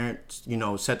best parent, you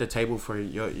know, set the table for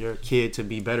your kid to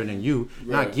be better than you. Right.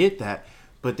 And I get that.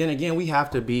 But then again, we have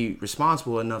to be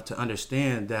responsible enough to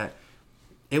understand that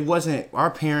it wasn't, our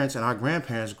parents and our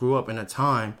grandparents grew up in a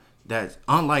time that's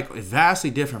vastly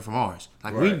different from ours.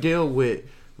 Like we deal with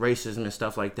racism and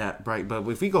stuff like that, right? But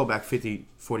if we go back 50,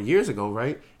 40 years ago,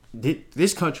 right,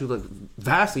 this country looked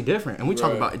vastly different. And we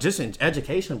talk about it just in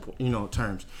education, you know,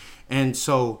 terms. And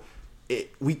so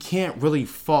we can't really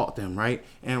fault them, right?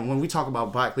 And when we talk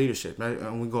about black leadership, right,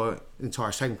 and we go into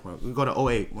our second point, we go to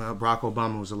 2008 when Barack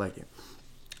Obama was elected.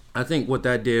 I think what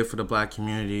that did for the black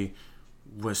community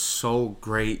was so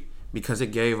great because it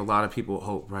gave a lot of people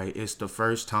hope, right? It's the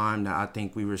first time that I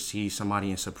think we received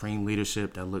somebody in supreme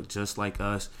leadership that looked just like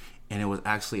us. And it was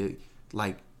actually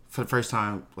like, for the first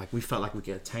time, like we felt like we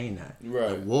could attain that.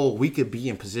 Right. Like, whoa, we could be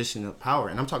in position of power.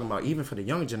 And I'm talking about even for the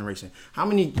younger generation. How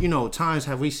many, you know, times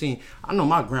have we seen, I know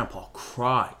my grandpa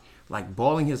cried. like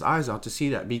bawling his eyes out to see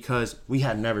that, because we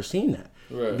had never seen that.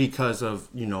 Right. Because of,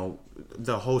 you know,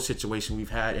 the whole situation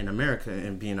we've had in America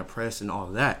and being oppressed and all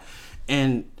of that.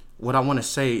 And what I want to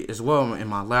say as well in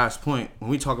my last point, when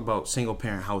we talk about single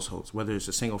parent households, whether it's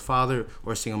a single father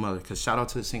or a single mother, because shout out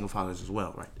to the single fathers as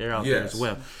well, right? They're out there as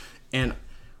well. And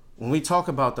when we talk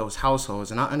about those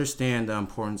households, and I understand the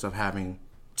importance of having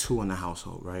two in the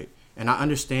household, right? And I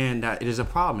understand that it is a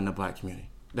problem in the black community.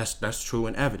 That's true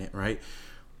and evident, right?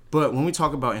 But when we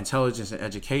talk about intelligence and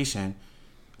education,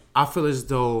 I feel as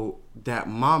though that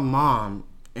my mom,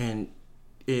 and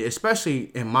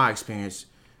especially in my experience,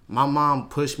 my mom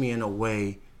pushed me in a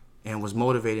way and was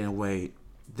motivated in a way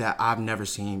that I've never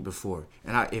seen before.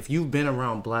 And if you've been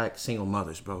around black single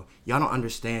mothers, bro, y'all don't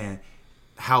understand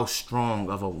how strong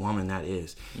of a woman that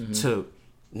is. To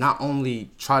not only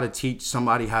try to teach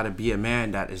somebody how to be a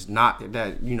man that is not,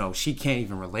 that, you know, she can't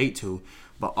even relate to,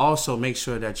 but also make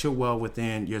sure that you're well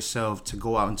within yourself to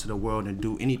go out into the world and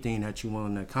do anything that you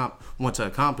want to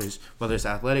accomplish, whether it's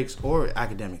athletics or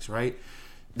academics, right?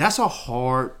 That's a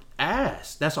hard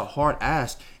ask.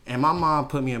 And my mom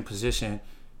put me in position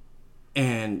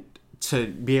and to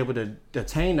be able to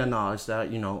attain the knowledge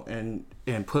that, you know, and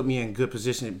put me in good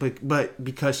position, but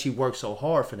because she worked so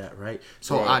hard for that, right?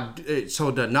 So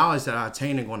so the knowledge that I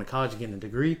attained in going to college and getting a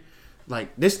degree, like,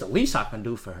 this is the least I can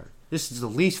do for her. This is the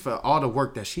least for all the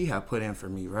work that she had put in for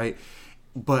me, right?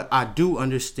 But I do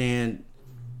understand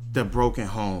the broken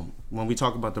home. When we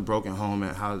talk about the broken home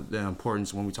and how the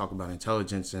importance when we talk about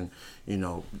intelligence and, you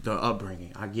know, the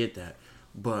upbringing, I get that.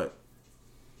 But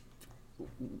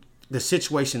the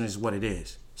situation is what it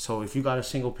is. So if you got a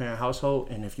single parent household,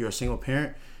 and if you're a single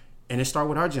parent, and it start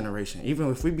with our generation,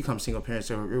 even if we become single parents,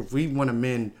 or if we want to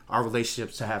mend our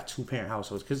relationships to have two parent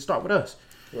households, because it start with us.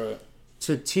 Right.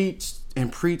 To teach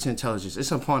and preach intelligence,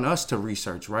 it's upon us to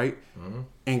research, right,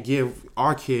 and give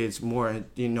our kids more,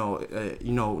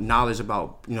 knowledge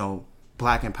about, you know,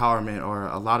 black empowerment, or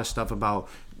a lot of stuff about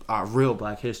our real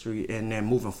black history, and then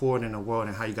moving forward in the world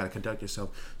and how you got to conduct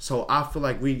yourself. So I feel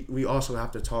like we also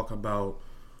have to talk about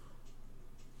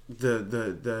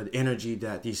the energy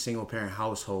that these single parent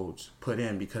households put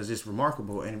in, because it's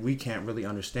remarkable, and we can't really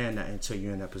understand that until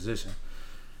you're in that position.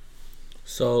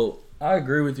 So I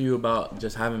agree with you about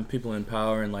just having people in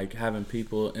power and like having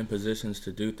people in positions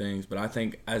to do things. But I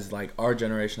think as like our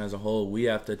generation as a whole, we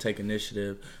have to take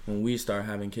initiative when we start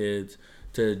having kids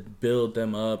to build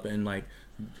them up and like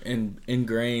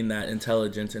ingrain that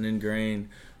intelligence and ingrain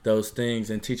those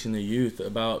things, and teaching the youth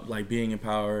about like being in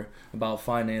power, about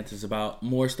finances, about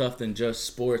more stuff than just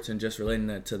sports and just relating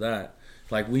that to that.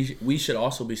 Like we should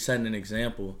also be setting an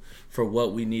example for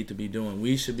what we need to be doing.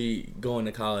 We should be going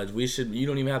to college. You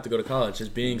don't even have to go to college.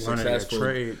 Just being successful,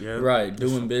 trade, yeah. Right?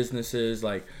 Doing businesses,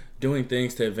 like doing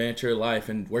things to advance your life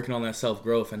and working on that self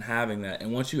growth and having that.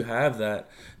 And once you have that,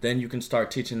 then you can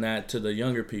start teaching that to the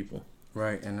younger people.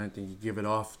 Right, and I think you give it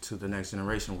off to the next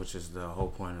generation, which is the whole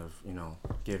point of, you know,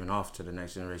 giving off to the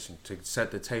next generation, to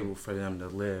set the table for them to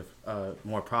live a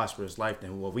more prosperous life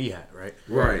than what we had, right?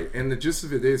 Right, and the gist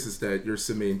of it is that you're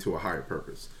submitting to a higher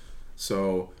purpose.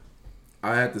 So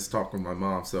I had this talk with my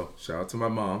mom, so shout out to my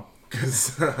mom,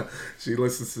 because she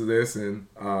listens to this, and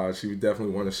she would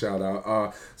definitely want to shout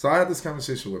out. So I had this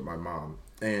conversation with my mom,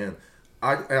 and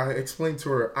I explained to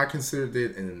her, I considered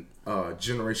it an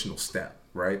generational step.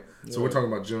 Right? Yeah. So we're talking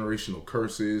about generational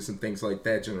curses and things like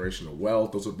that, generational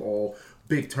wealth. Those are all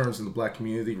big terms in the black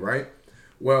community, right?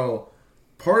 Well,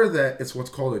 part of that is what's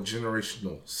called a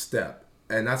generational step.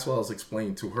 And that's what I was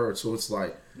explaining to her. So it's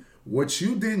like, what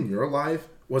you did in your life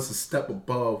was a step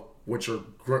above what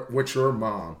your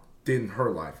mom did in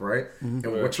her life, right? Mm-hmm.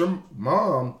 And what your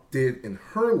mom did in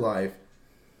her life,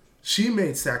 she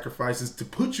made sacrifices to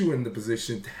put you in the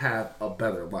position to have a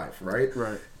better life, right?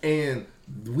 Right. And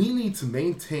we need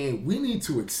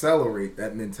to accelerate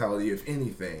that mentality, if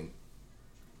anything.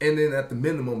 And then at the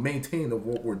minimum, maintain of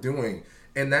what we're doing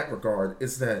in that regard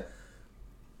is that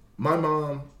my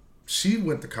mom, she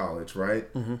went to college,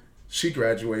 right? Mm-hmm. She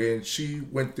graduated and she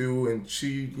went through and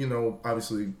she, you know,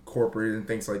 obviously corporate and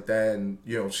things like that. And,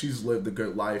 you know, she's lived a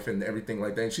good life and everything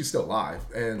like that. And she's still alive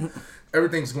and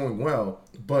everything's going well.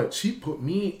 But she put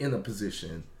me in a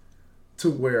position to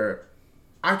where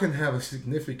I can have a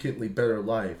significantly better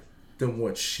life than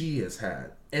what she has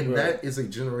had. And right. That is a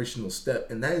generational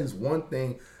step. And that is one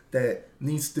thing that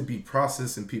needs to be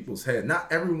processed in people's head.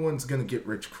 Not everyone's going to get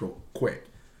rich quick.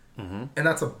 Mm-hmm. And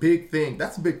that's a big thing.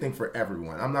 That's a big thing for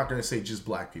everyone. I'm not going to say just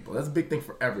black people. That's a big thing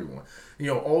for everyone. You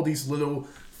know, all these little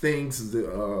things,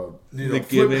 the flip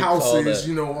gimmicks, houses,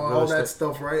 you know, all that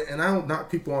stuff, right? And I don't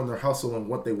knock people on their hustle and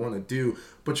what they want to do.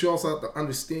 But you also have to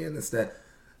understand is that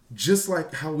just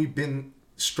like how we've been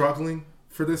struggling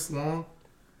for this long,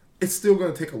 it's still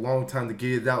going to take a long time to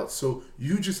get it out. So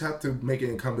you just have to make it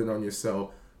incumbent on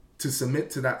yourself to submit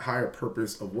to that higher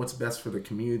purpose of what's best for the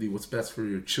community, what's best for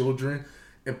your children,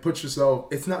 and put yourself,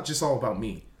 it's not just all about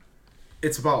me.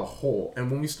 It's about whole.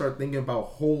 And when we start thinking about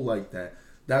whole like that,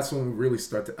 that's when we really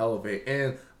start to elevate.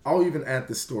 And I'll even add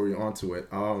this story onto it.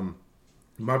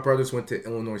 My brothers went to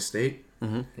Illinois State,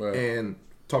 Right. and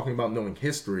talking about knowing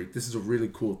history, this is a really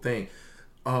cool thing.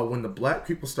 When the black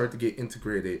people start to get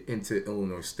integrated into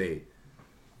Illinois State,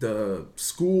 the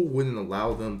school wouldn't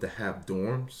allow them to have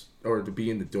dorms or to be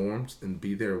in the dorms and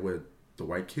be there with the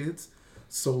white kids.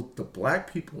 So the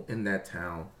black people in that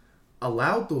town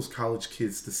allowed those college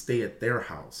kids to stay at their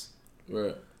house.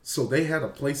 Right. So they had a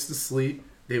place to sleep.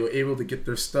 They were able to get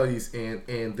their studies in,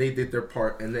 and they did their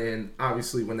part. And then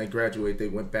obviously when they graduate, they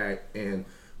went back and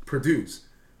produced.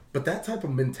 But that type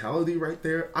of mentality right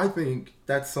there, I think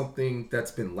that's something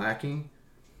that's been lacking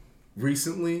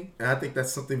recently. And I think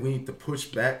that's something we need to push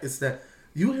back. Is that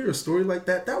you hear a story like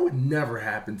that, that would never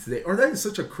happen today. Or that is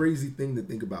such a crazy thing to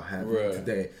think about happening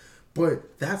today.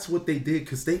 But that's what they did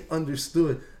because they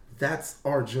understood that's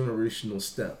our generational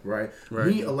step, right?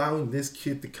 Me allowing this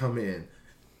kid to come in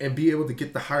and be able to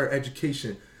get the higher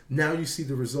education. Now you see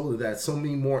the result of that. So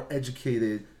many more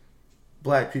educated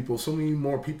black people, so many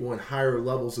more people in higher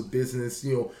levels of business,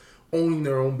 you know, owning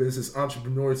their own business,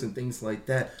 entrepreneurs and things like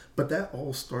that. But that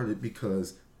all started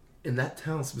because in that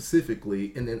town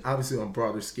specifically, and then obviously on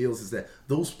broader scales, is that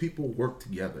those people work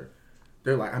together.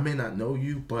 They're like, I may not know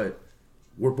you, but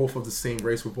we're both of the same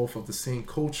race, we're both of the same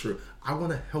culture. I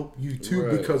want to help you too,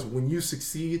 because when you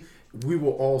succeed, we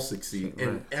will all succeed,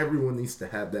 and everyone needs to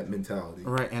have that mentality.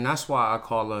 Right, and that's why I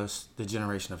call us the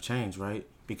generation of change, right?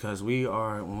 Because we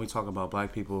are, when we talk about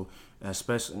black people,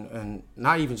 especially, and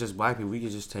not even just black people, we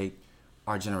could just take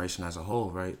our generation as a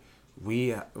whole, right? We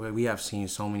have seen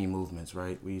so many movements,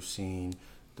 right? We've seen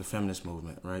the feminist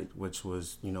movement, right, which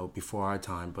was, you know, before our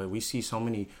time, but we see so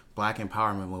many black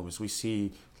empowerment movements. We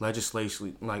see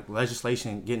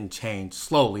legislation getting changed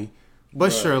slowly,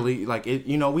 but surely, like it,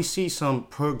 you know, we see some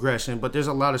progression, but there's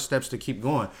a lot of steps to keep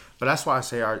going. But that's why I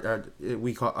say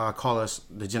we call us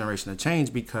the generation of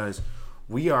change, because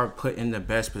we are put in the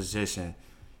best position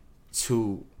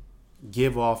to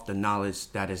give off the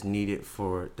knowledge that is needed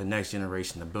for the next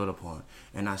generation to build upon.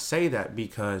 And I say that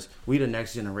because we the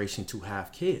next generation to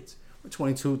have kids. We're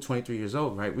 22, 23 years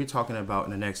old, right? We're talking about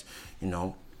in the next,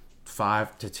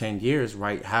 5 to 10 years,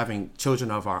 right, having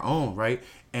children of our own, right?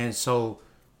 And so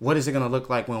what is it going to look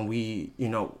like when we,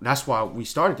 that's why we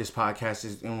started this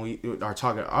podcast, and our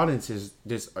target audience is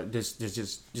this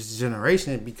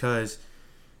generation, because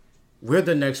we're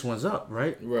the next ones up,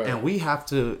 right? And we have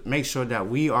to make sure that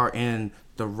we are in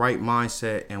the right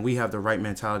mindset and we have the right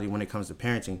mentality when it comes to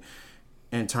parenting,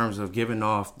 in terms of giving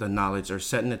off the knowledge or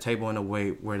setting the table in a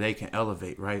way where they can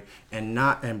elevate, right?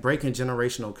 And breaking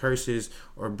generational curses,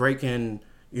 or breaking,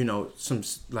 some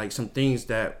things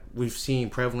that we've seen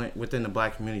prevalent within the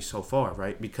black community so far,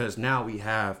 right? Because now we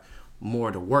have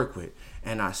more to work with.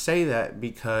 And I say that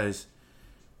because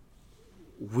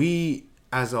we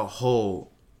as a whole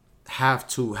have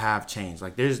to have change.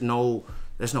 Like there's no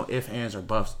ifs, ands, or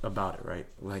buts about it, right?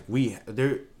 Like we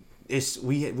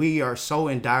are so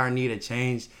in dire need of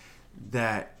change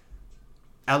that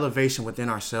elevation within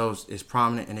ourselves is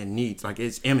prominent, and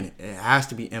it's imminent. It has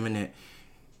to be imminent.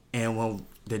 And when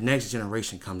the next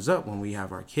generation comes up, when we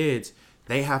have our kids,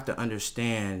 they have to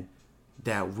understand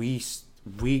that we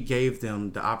gave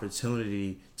them the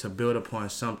opportunity to build upon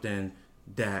something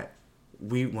that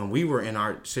when we were in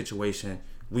our situation,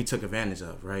 we took advantage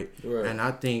of, right? And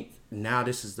I think now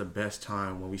this is the best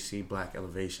time when we see black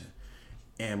elevation.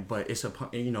 But it's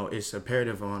it's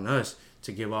imperative on us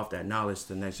to give off that knowledge to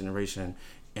the next generation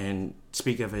and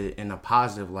speak of it in a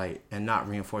positive light, and not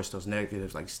reinforce those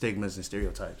negatives like stigmas and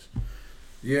stereotypes.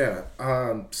 Yeah.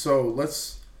 So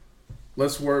let's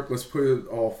put it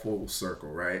all full circle,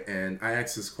 right? And I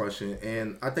asked this question,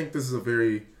 and I think this is a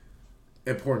very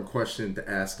important question to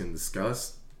ask and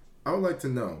discuss. I would like to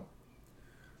know,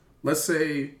 let's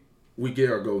say we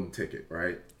get our golden ticket,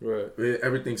 right?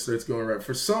 Everything starts going right.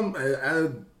 For some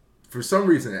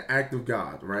reason, an act of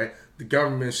God, right? The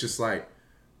government's just like,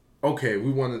 okay,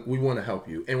 we want to help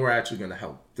you, and we're actually going to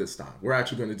help this time. We're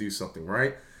actually going to do something,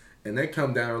 right? And they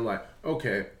come down and like,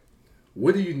 okay,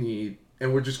 what do you need?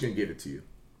 And we're just going to give it to you.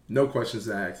 No questions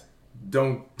asked.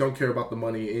 Don't care about the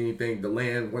money, anything, the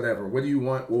land, whatever. What do you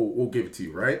want? We'll give it to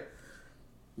you, right?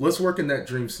 Let's work in that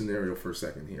dream scenario for a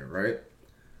second here, right?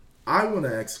 I want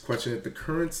to ask a question. At the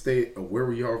current state of where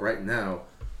we are right now,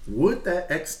 would that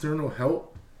external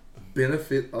help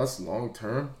benefit us long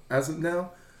term as of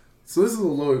now? So this is a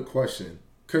loaded question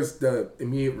because the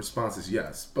immediate response is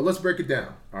yes. But let's break it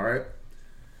down, all right?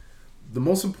 The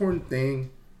most important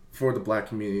thing for the black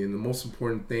community and the most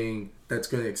important thing that's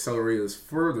going to accelerate us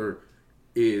further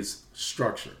is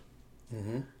structure.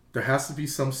 Mm-hmm. There has to be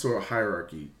some sort of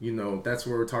hierarchy. You know, that's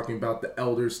where we're talking about the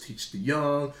elders teach the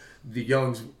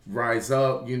youngs rise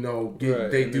up, you know,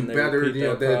 they do better, you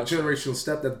know, the generational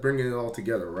step that's bringing it all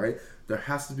together, right? There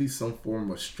has to be some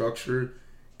form of structure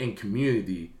and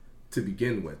community to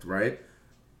begin with, right?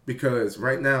 Because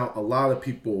right now, a lot of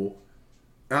people,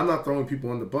 I'm not throwing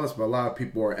people on the bus, but a lot of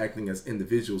people are acting as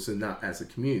individuals and not as a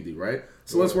community, right?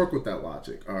 So let's work with that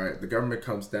logic. All right, the government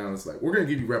comes down, it's like, we're going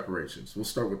to give you reparations. We'll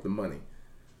start with the money.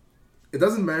 It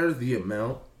doesn't matter the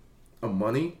amount of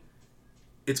money.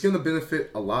 It's going to benefit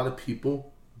a lot of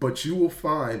people, but you will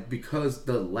find because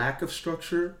the lack of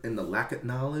structure and the lack of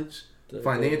knowledge,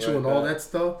 financial and all that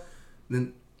stuff,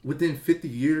 then within 50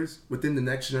 years, within the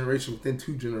next generation, within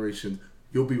 2 generations,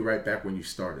 you'll be right back when you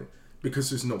started because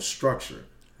there's no structure.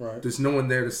 Right. There's no one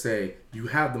there to say, you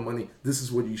have the money, this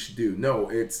is what you should do. No,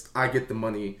 it's, I get the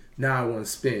money, now I want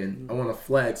to spend, I want to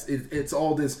flex. It's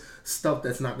all this stuff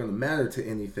that's not going to matter to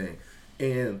anything.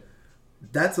 And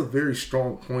that's a very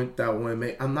strong point that I want to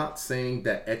make. I'm not saying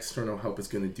that external help is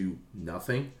going to do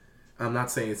nothing. I'm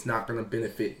not saying it's not going to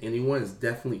benefit anyone. It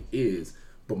definitely is.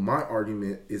 But my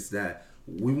argument is that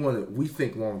we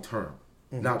think long term,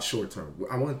 not short term.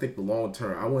 I want to think the long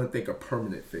term. I want to think of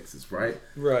permanent fixes, right?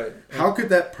 Right. How could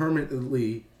that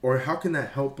permanently, or how can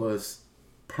that help us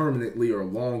permanently or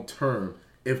long term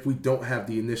if we don't have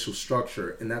the initial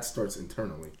structure, and that starts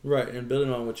internally? Right, and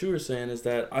building on what you were saying is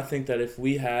that I think that if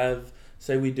we have,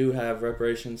 say we do have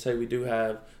reparations, say we do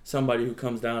have somebody who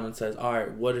comes down and says, all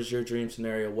right, what is your dream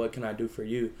scenario? What can I do for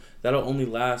you? That'll only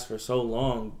last for so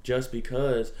long just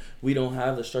because we don't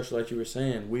have the structure like you were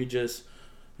saying. We're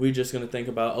just going to think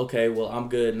about, okay, well, I'm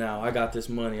good now. I got this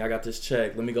money. I got this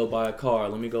check. Let me go buy a car.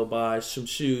 Let me go buy some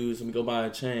shoes. Let me go buy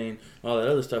a chain. All that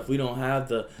other stuff. We don't have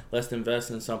the let's invest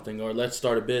in something or let's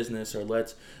start a business or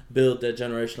let's build that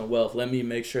generational wealth. Let me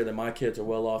make sure that my kids are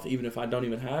well off even if I don't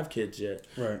even have kids yet.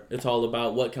 Right. It's all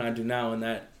about what can I do now and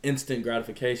that instant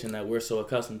gratification that we're so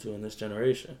accustomed to in this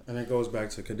generation. And it goes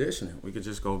back to conditioning. We could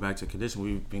just go back to conditioning.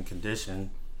 We've been conditioned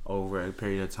over a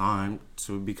period of time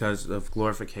because of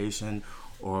glorification,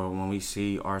 or when we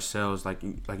see ourselves, like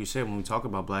you said, when we talk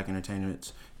about black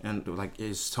entertainments, and like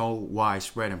it's so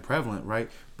widespread and prevalent, right?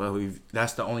 But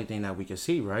that's the only thing that we can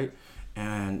see, right?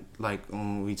 And like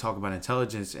when we talk about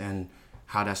intelligence and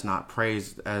how that's not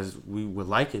praised as we would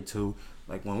like it to,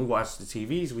 like when we watch the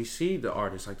TVs, we see the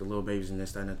artists like the Lil Babies and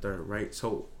this, that, and the third, right?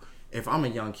 So if I'm a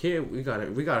young kid, we gotta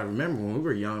remember when we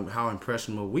were young how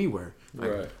impressionable we were.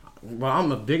 Like, right. Well, I'm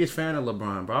the biggest fan of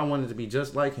LeBron, bro. I wanted to be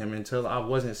just like him until I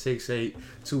wasn't 6'8",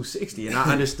 260, and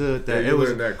I understood that it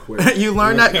was that quick. You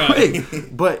learned that quick,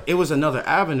 but it was another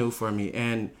avenue for me.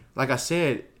 And like I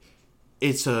said,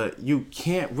 you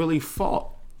can't really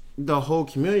fault the whole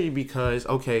community because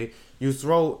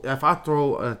if I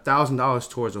throw $1,000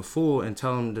 towards a fool and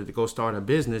tell him to go start a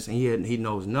business and he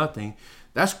knows nothing,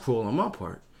 that's cruel on my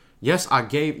part. Yes,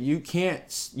 you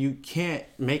can't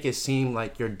make it seem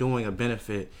like you're doing a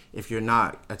benefit if you're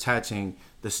not attaching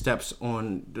the steps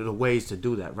on the ways to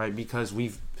do that, right? Because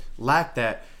we've lacked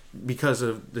that because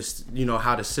of this,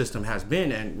 how the system has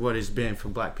been and what it's been for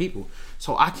black people.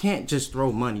 So I can't just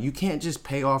throw money. You can't just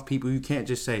pay off people. You can't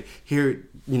just say, here,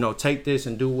 take this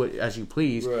and do what as you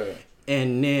please, right,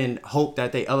 and then hope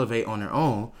that they elevate on their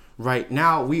own. Right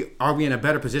now, are we in a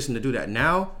better position to do that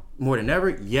now more than ever?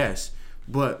 Yes.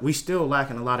 But we still lack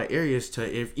in a lot of areas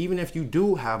even if you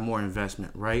do have more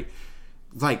investment, right?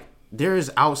 Like there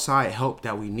is outside help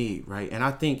that we need, right? And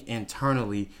I think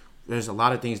internally there's a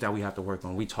lot of things that we have to work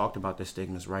on. We talked about the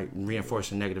stigmas, right?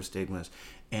 Reinforcing negative stigmas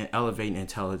and elevating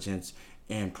intelligence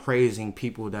and praising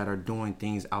people that are doing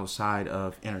things outside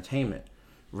of entertainment,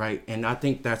 right? And I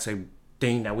think that's a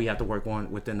thing that we have to work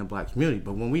on within the black community.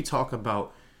 But when we talk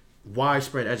about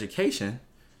widespread education,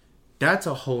 that's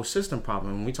a whole system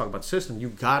problem. When we talk about the system, you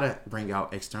gotta bring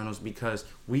out externals because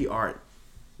we're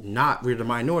the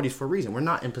minorities for a reason. We're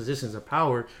not in positions of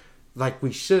power like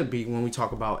we should be when we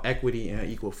talk about equity and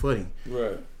equal footing.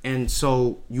 Right. And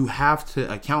so you have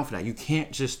to account for that. You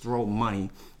can't just throw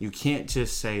money. You can't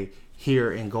just say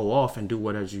here and go off and do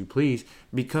whatever you please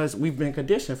because we've been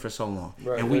conditioned for so long.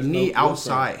 Right. And we need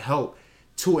outside help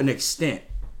to an extent.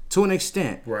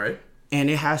 Right. And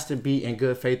it has to be in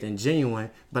good faith and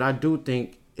genuine. But I do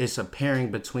think it's a pairing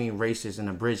between races and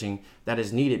a bridging that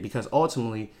is needed because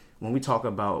ultimately, when we talk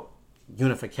about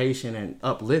unification and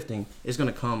uplifting, it's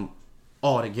going to come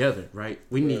all together, right?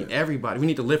 We need everybody. We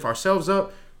need to lift ourselves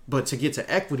up, but to get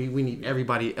to equity, we need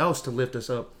everybody else to lift us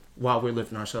up while we're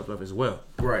lifting ourselves up as well.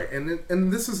 Right,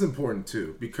 and this is important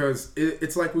too, because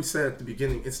it's like we said at the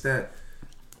beginning, it's that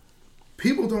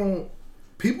people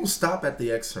stop at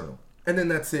the external, and then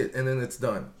that's it, and then it's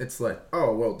done. It's like,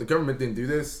 oh, well, the government didn't do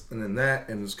this, and then that,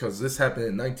 and it's because this happened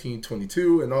in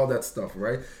 1922 and all that stuff,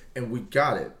 right? And we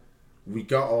got it. We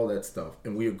got all that stuff,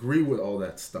 and we agree with all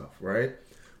that stuff, right?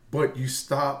 But you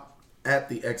stop at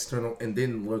the external and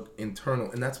then look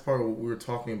internal, and that's part of what we were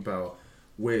talking about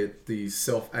with the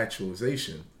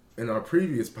self-actualization in our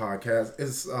previous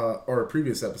podcast, or a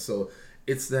previous episode.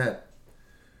 It's that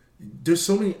there's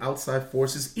so many outside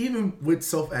forces, even with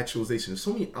self-actualization, there's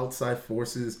so many outside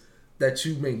forces that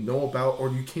you may know about or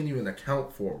you can't even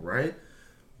account for, right?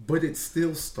 But it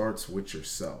still starts with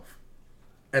yourself.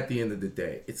 At the end of the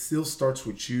day, it still starts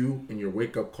with you and your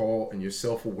wake-up call and your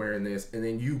self-awareness, and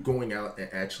then you going out and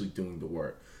actually doing the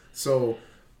work. So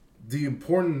the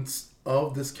importance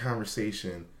of this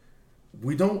conversation,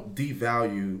 we'll never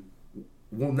devalue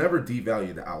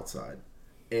the outside,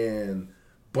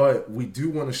 but we do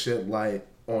want to shed light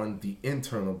on the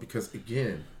internal, because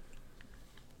again,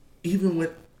 even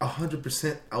with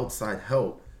 100% outside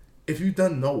help, if you've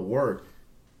done no work,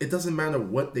 it doesn't matter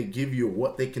what they give you or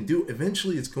what they can do.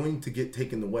 Eventually, it's going to get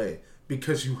taken away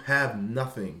because you have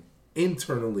nothing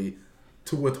internally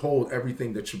to withhold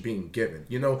everything that you're being given.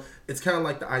 You know, it's kind of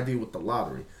like the idea with the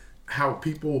lottery, how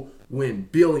people win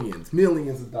billions,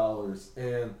 millions of dollars,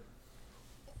 and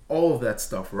all of that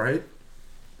stuff, right?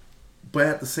 But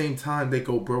at the same time, they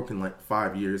go broke in like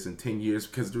 5 years and 10 years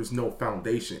because there's no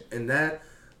foundation. And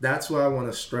that's what I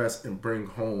want to stress and bring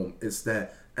home, is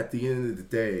that at the end of the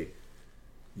day,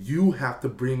 you have to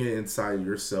bring it inside of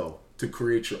yourself to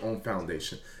create your own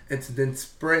foundation, and to then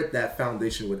spread that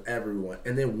foundation with everyone.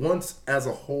 And then once as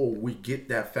a whole we get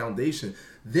that foundation,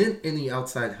 then any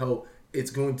outside help,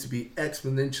 it's going to be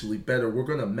exponentially better. We're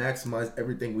going to maximize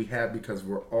everything we have because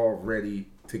we're already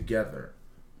together.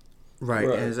 Right.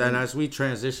 And as we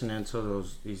transition into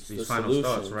these final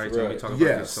thoughts, right? So we talk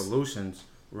about these solutions,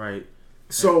 right?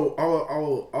 So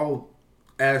I'll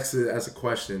ask it as a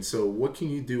question. So what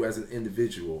can you do as an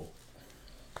individual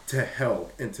to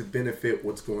help and to benefit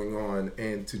what's going on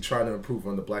and to try to improve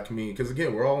on the Black community? Because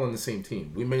again, we're all on the same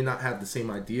team. We may not have the same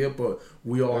idea, but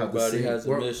we all have the same. Everybody has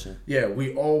a mission. Yeah,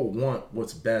 we all want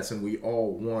what's best, and we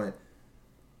all want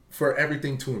for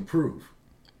everything to improve.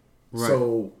 Right.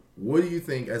 So what do you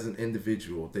think as an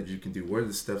individual that you can do? What are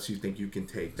the steps you think you can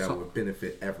take that would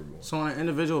benefit everyone? So on an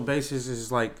individual basis,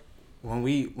 is like when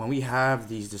we have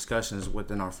these discussions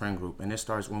within our friend group, and it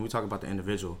starts when we talk about the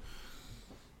individual,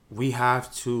 we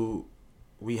have to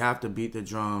beat the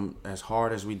drum as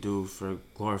hard as we do for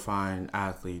glorifying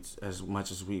athletes as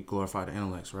much as we glorify the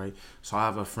intellects, right? So I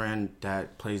have a friend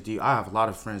that plays I have a lot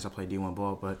of friends that play D1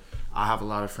 ball, but I have a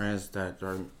lot of friends that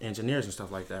are engineers and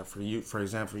stuff like that. For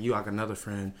example, I got another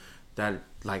friend that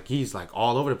like he's like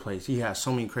all over the place. He has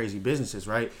so many crazy businesses,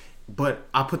 right? But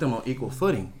I put them on equal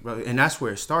footing, right? And that's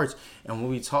where it starts. And when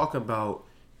we talk about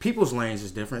people's lanes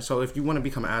is different. So if you want to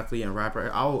become an athlete and rapper,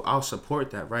 I'll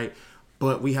support that, right?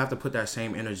 But we have to put that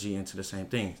same energy into the same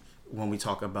things when we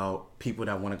talk about people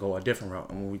that want to go a different route,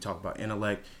 and when we talk about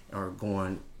intellect or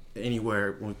going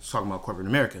anywhere when we're talking about corporate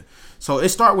America. So it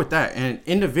starts with that, and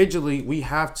individually we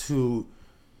have to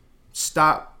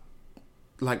stop.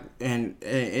 Like and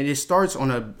it starts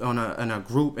on a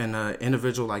group and an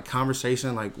individual like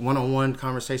conversation, like one-on-one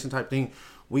conversation type thing.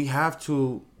 We have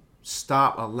to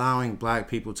stop allowing Black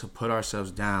people to put ourselves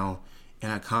down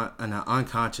in an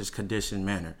unconscious conditioned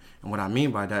manner. And what I mean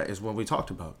by that is what we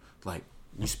talked about, like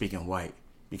you speaking white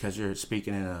because you're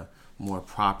speaking in a more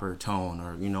proper tone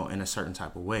or in a certain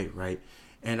type of way, right?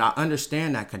 And I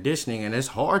understand that conditioning, and it's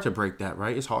hard to break that,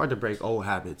 right? It's hard to break old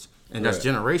habits, and that's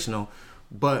generational.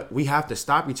 But we have to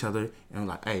stop each other and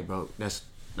like, hey, bro,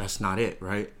 that's not it,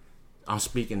 right? I'm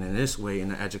speaking in this way in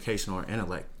the educational or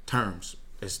intellect terms.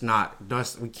 It's not,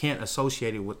 thus we can't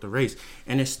associate it with the race.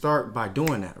 And it start by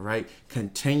doing that, right?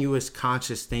 Continuous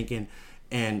conscious thinking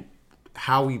and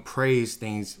how we praise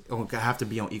things have to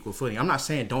be on equal footing. I'm not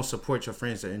saying don't support your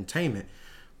friends at entertainment,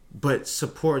 but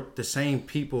support the same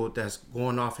people that's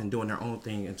going off and doing their own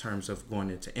thing in terms of going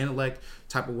into intellect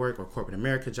type of work or corporate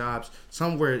America jobs.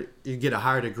 Somewhere you get a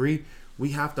higher degree,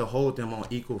 we have to hold them on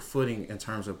equal footing in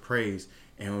terms of praise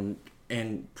and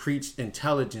preach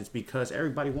intelligence, because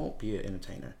everybody won't be an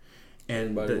entertainer.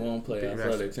 And everybody won't play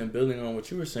athletics. And building on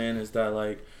what you were saying is that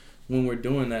like when we're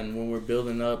doing that and when we're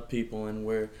building up people and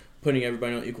we're putting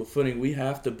everybody on equal footing, we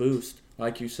have to boost.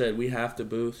 Like you said, we have to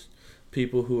boost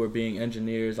people who are being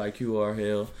engineers like you are,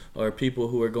 Hill, or people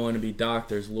who are going to be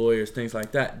doctors, lawyers, things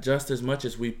like that, just as much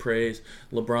as we praise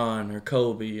LeBron or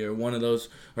Kobe or one of those,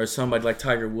 or somebody like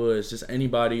Tiger Woods, just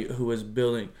anybody who is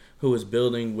building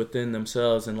within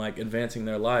themselves and like advancing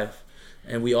their life.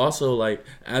 And we also, like,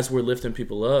 as we're lifting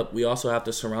people up, we also have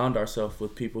to surround ourselves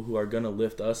with people who are going to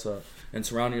lift us up, and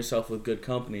surround yourself with good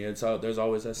company. There's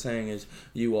always that saying is,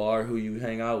 you are who you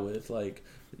hang out with. Like,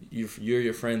 you're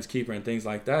your friend's keeper and things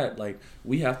like that. Like,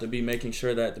 we have to be making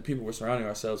sure that the people we're surrounding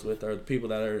ourselves with are the people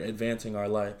that are advancing our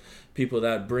life, people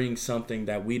that bring something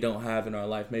that we don't have in our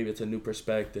life. Maybe it's a new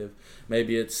perspective.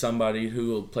 Maybe it's somebody who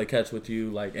will play catch with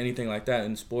you, like anything like that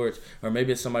in sports. Or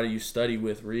maybe it's somebody you study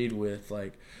with, read with,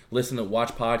 like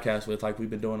watch podcasts with, like we've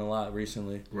been doing a lot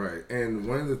recently. Right. And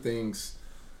one of the things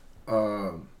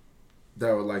that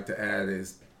I would like to add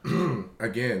is,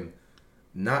 again,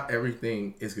 not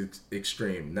everything is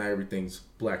extreme. Not everything's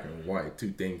black and white.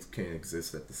 Two things can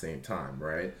exist at the same time,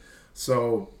 right?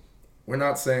 So we're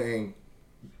not saying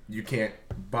you can't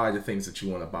buy the things that you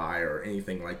want to buy or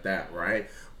anything like that, right?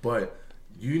 But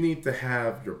you need to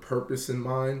have your purpose in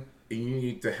mind, and you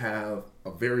need to have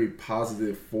a very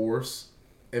positive force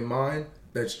in mind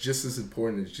that's just as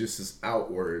important, and just as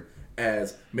outward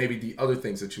as maybe the other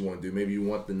things that you want to do. Maybe you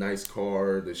want the nice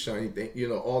car, the shiny thing,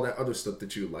 all that other stuff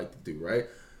that you would like to do, right?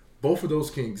 Both of those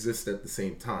can exist at the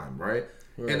same time, right?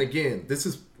 And again,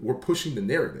 we're pushing the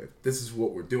narrative. This is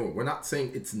what we're doing. We're not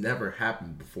saying it's never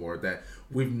happened before, that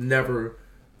we've never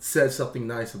said something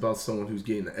nice about someone who's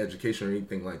getting an education or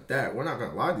anything like that. We're not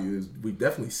going to lie to you. We've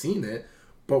definitely seen it.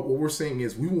 But what we're saying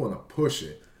is we want to push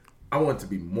it. I want it to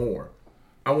be more.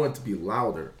 I want it to be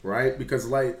louder, right? Because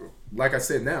like I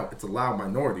said, now it's a loud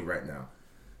minority right now.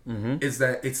 Mm-hmm. Is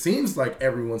that it seems like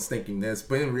everyone's thinking this,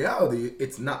 but in reality,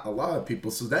 it's not a lot of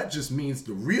people. So that just means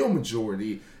the real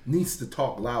majority needs to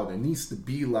talk louder, needs to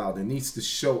be louder, needs to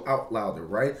show out louder,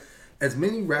 right? As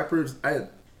many rappers,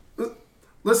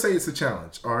 let's say it's a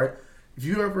challenge, all right? If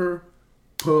you ever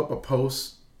put up a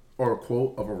post or a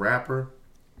quote of a rapper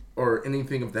or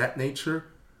anything of that nature,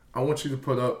 I want you to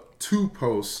put up 2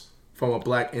 posts from a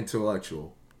black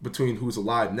intellectual, between who's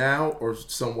alive now or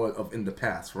somewhat of in the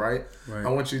past, right? I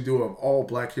want you to do an all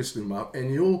Black History Month,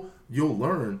 and you'll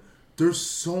learn there's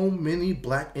so many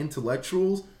black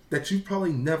intellectuals that you've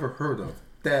probably never heard of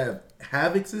that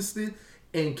have existed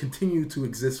and continue to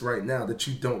exist right now that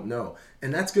you don't know.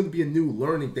 And that's going to be a new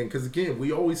learning thing, because again,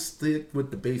 we always stick with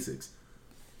the basics.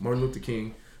 Martin Luther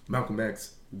King, Malcolm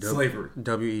X, slavery.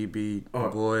 W.E.B.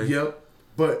 Boy. Yep.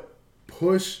 But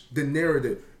push the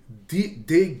narrative. Dig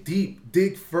deep,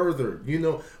 dig further.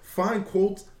 Find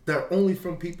quotes that are only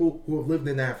from people who have lived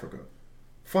in Africa.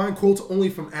 Find quotes only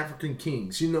from African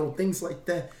kings. Things like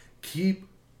that. Keep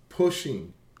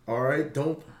pushing. All right,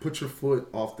 don't put your foot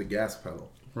off the gas pedal.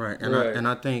 Right, and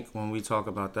I think when we talk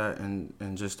about that,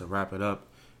 and just to wrap it up,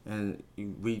 and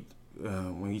when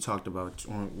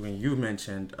you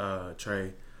mentioned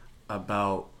Trey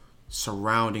about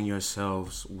surrounding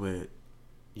yourselves with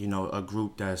a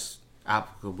group that's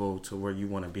applicable to where you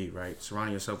want to be, right?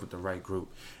 Surrounding yourself with the right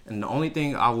group. And the only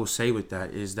thing I will say with that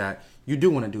is that you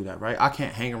do want to do that, right? I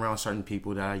can't hang around certain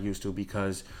people that I used to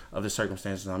because of the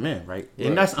circumstances I'm in, right?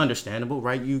 And that's understandable,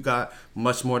 right? You got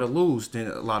much more to lose than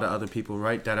a lot of other people,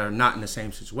 right, that are not in the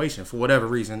same situation for whatever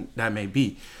reason that may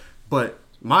be. But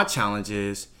my challenge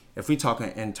is, if we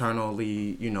talking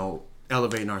internally,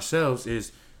 elevating ourselves,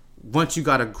 is once you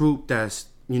got a group that's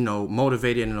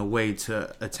motivated in a way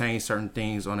to attain certain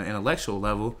things on an intellectual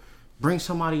level, bring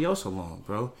somebody else along,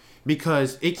 bro.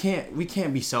 Because we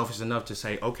can't be selfish enough to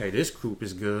say, okay, this group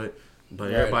is good,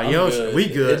 but everybody else, we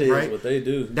good, right? What they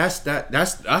do.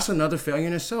 That's another failure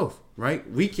in itself, right?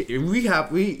 We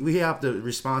have the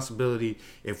responsibility,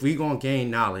 if we gonna gain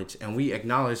knowledge and we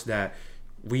acknowledge that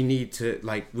we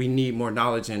need more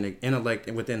knowledge and the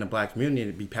intellect within the black community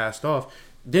to be passed off,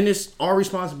 then it's our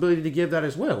responsibility to give that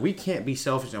as well. We can't be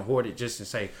selfish and hoard it just to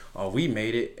say, oh, we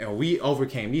made it and we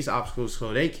overcame these obstacles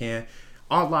so they can.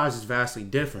 Our lives is vastly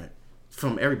different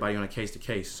from everybody on a case to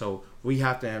case. So we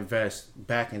have to invest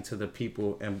back into the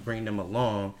people and bring them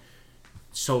along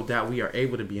so that we are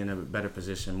able to be in a better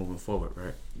position moving forward,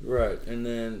 right? Right. And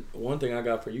then one thing I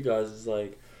got for you guys is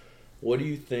what do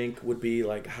you think would be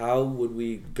how would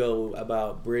we go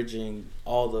about bridging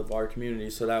all of our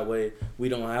communities so that way we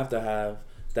don't have to have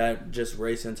that just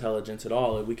race intelligence at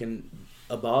all? We can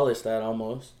abolish that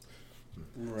almost.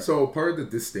 Right. So part of the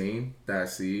disdain that I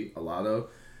see a lot of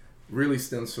really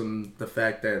stems from the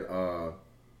fact that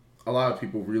a lot of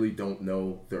people really don't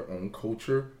know their own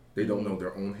culture They don't know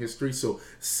their own history. So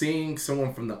seeing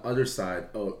someone from the other side,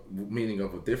 meaning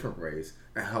of a different race,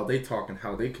 and how they talk and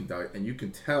how they conduct, and you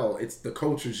can tell it's the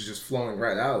culture's just flowing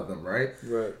right out of them, right?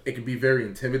 Right. It can be very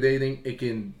intimidating. It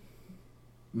can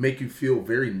make you feel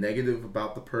very negative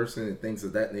about the person and things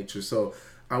of that nature. So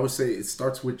I would say it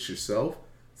starts with yourself.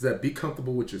 Is that be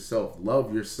comfortable with yourself,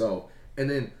 love yourself, and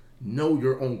then know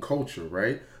your own culture,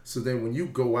 right? So then when you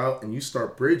go out and you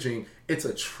start bridging, it's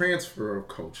a transfer of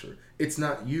culture. It's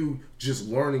not you just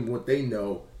learning what they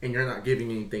know and you're not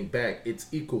giving anything back. It's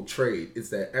equal trade. It's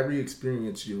that every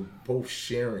experience you're both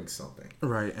sharing something.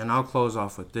 Right, and I'll close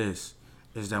off with this,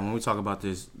 is that when we talk about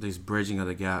this bridging of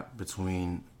the gap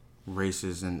between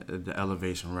races and the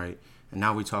elevation, right? And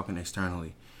now we're talking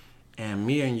externally. And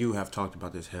me and you have talked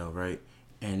about this hell, right?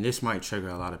 And this might trigger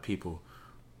a lot of people.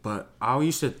 But I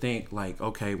used to think, like,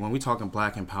 okay, when we talking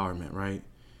black empowerment, right?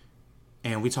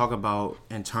 And we talk about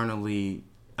internally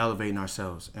elevating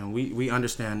ourselves. And we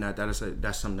understand that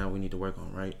that's something that we need to work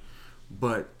on, right?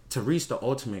 But to reach the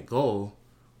ultimate goal,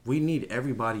 we need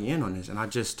everybody in on this. And I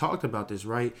just talked about this,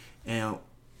 right? And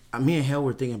me and Hale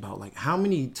were thinking about, like, how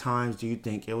many times do you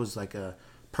think it was like a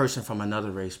person from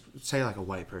another race, say like a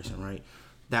white person, right,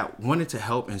 that wanted to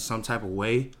help in some type of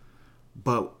way,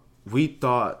 but we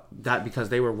thought that because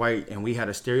they were white and we had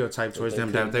a stereotype towards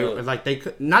them that they were like, they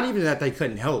could, not even that they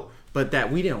couldn't help, but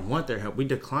that we didn't want their help. We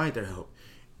declined their help.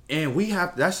 And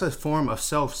that's a form of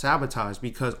self-sabotage,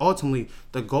 because ultimately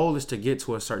the goal is to get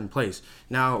to a certain place.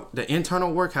 Now, the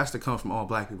internal work has to come from all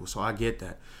black people, so I get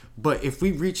that. But if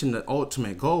we reach in the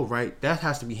ultimate goal, right, that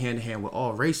has to be hand in hand with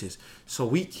all races. So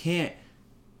we can't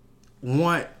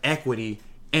want equity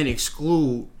and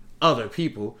exclude other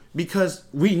people, because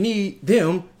we need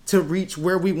them to reach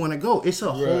where we want to go. It's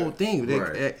a whole thing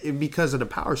because of the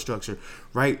power structure,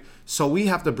 right? So we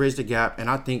have to bridge the gap, and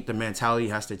I think the mentality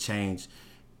has to change.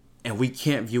 And we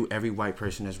can't view every white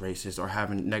person as racist or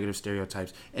having negative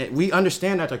stereotypes. And we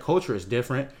understand that the culture is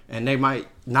different and they might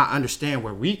not understand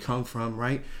where we come from,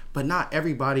 right? But not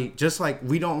everybody, just like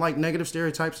we don't like negative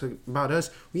stereotypes about us,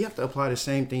 we have to apply the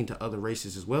same thing to other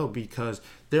races as well, because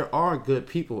there are good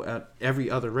people at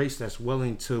every other race that's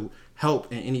willing to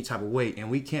help in any type of way. And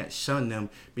we can't shun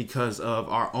them because of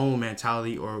our own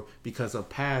mentality or because of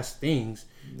past things.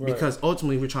 Right. Because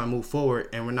ultimately we're trying to move forward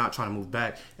and we're not trying to move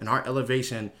back. And our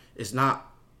elevation is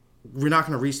not, we're not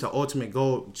going to reach the ultimate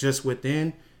goal just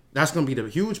within. That's going to be the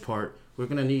huge part. We're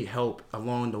going to need help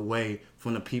along the way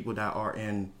from the people that are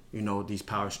in, these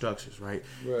power structures, right?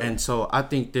 And so I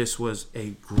think this was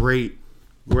a great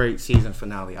season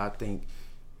finale. I think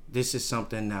this is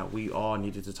something that we all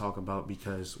needed to talk about,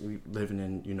 because we living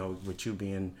in, with you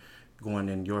being going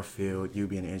in your field, you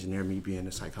being an engineer, me being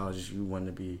a psychologist, you want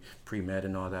to be pre-med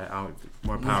and all that.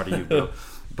 More power to you, bro.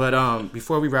 But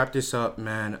before we wrap this up,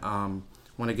 man,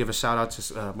 want to give a shout out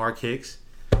to Mark Hicks,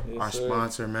 our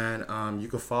sponsor, man. You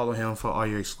can follow him for all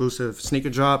your exclusive sneaker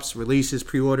drops, releases,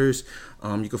 pre-orders.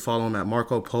 You can follow him at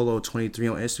Marco Polo 23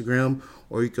 on Instagram,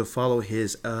 or you can follow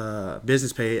his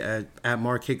business page at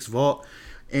Mark Hicks Vault,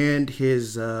 and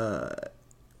his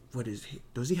what is he?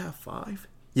 Does he have 5?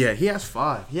 Yeah, he has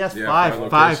 5. He has five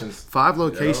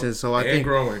locations. Yep. So I think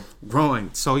growing.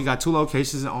 So he got 2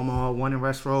 locations in Omaha, one in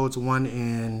West Roads, one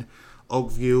in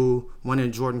Oakview, one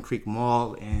in Jordan Creek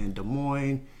Mall in Des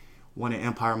Moines, one in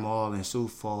Empire Mall in Sioux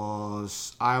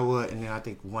Falls, Iowa, and then I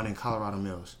think one in Colorado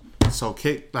Mills. So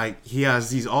he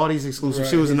has all these exclusive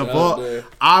shoes in the vault.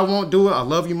 I won't do it. I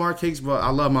love you, Mark Hicks, but I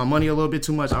love my money a little bit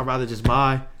too much. I'd rather just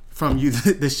buy from you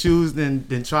the shoes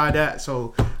than try that.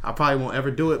 So I probably won't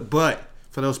ever do it. But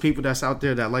for those people that's out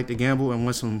there that like to gamble and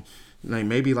want some,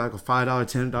 maybe like a $5,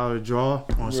 $10 draw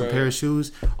on some pair of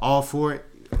shoes, all for it.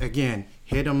 Again,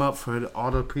 hit him up for all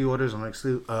the pre-orders on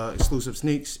exclusive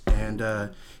sneaks,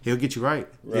 and he'll get you right.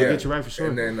 He'll get you right for sure.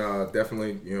 And then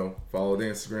definitely, follow the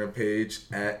Instagram page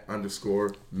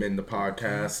 @_Men the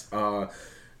Podcast.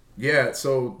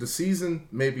 So the season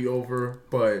may be over,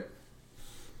 but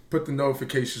put the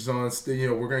notifications on.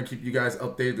 Still, we're going to keep you guys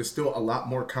updated. There's still a lot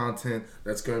more content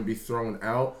that's going to be thrown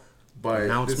out. But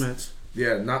announcements.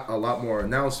 Not a lot more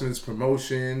announcements,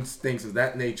 promotions, things of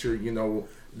that nature.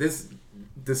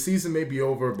 The season may be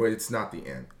over, but it's not the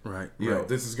end. Right.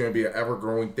 This is going to be an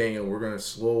ever-growing thing, and we're going to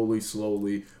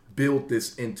slowly build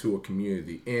this into a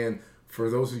community. And for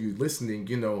those of you listening,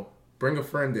 bring a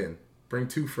friend in. Bring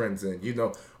 2 friends in.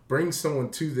 Bring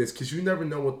someone to this, because you never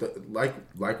know what like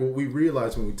what we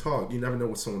realize when we talk. You never know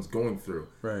what someone's going through.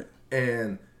 Right.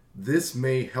 And this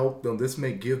may help them. This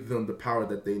may give them the power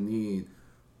that they need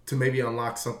to maybe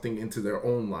unlock something into their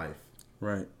own life.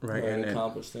 Right. And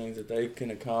accomplish things that they can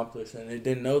accomplish and they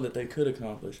didn't know that they could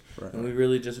accomplish. Right. And we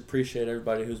really just appreciate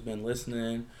everybody who's been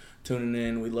listening, tuning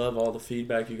in. We love all the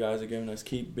feedback you guys are giving us.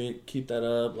 Keep that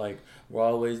up. Like, we're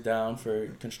always down for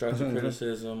constructive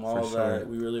criticism, all that.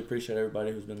 We really appreciate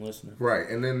everybody who's been listening. Right.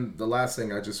 And then the last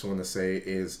thing I just want to say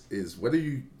is whether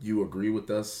you agree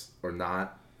with us or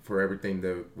not for everything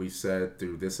that we said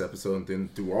through this episode and then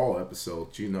through all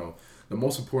episodes, you know, the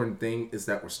most important thing is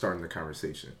that we're starting the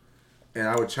conversation. And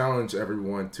I would challenge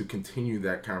everyone to continue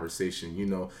that conversation. You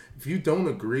know, if you don't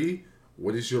agree,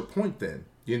 what is your point then?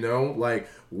 You know, like,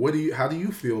 how do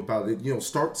you feel about it? You know,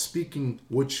 start speaking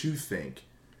what you think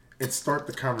and start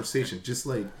the conversation. Just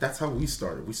like, that's how we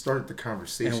started. We started the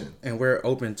conversation. And we're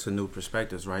open to new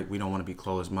perspectives, right? We don't want to be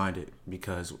closed-minded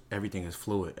because everything is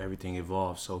fluid. Everything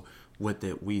evolves. So with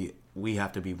it, we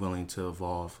have to be willing to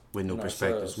evolve with new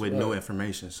perspectives, with new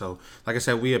information. So, like I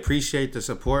said, we appreciate the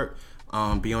support.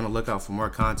 Be on the lookout for more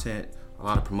content, a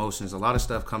lot of promotions, a lot of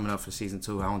stuff coming up for season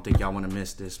 2. I don't think y'all want to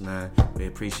miss this, man. We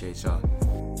appreciate y'all.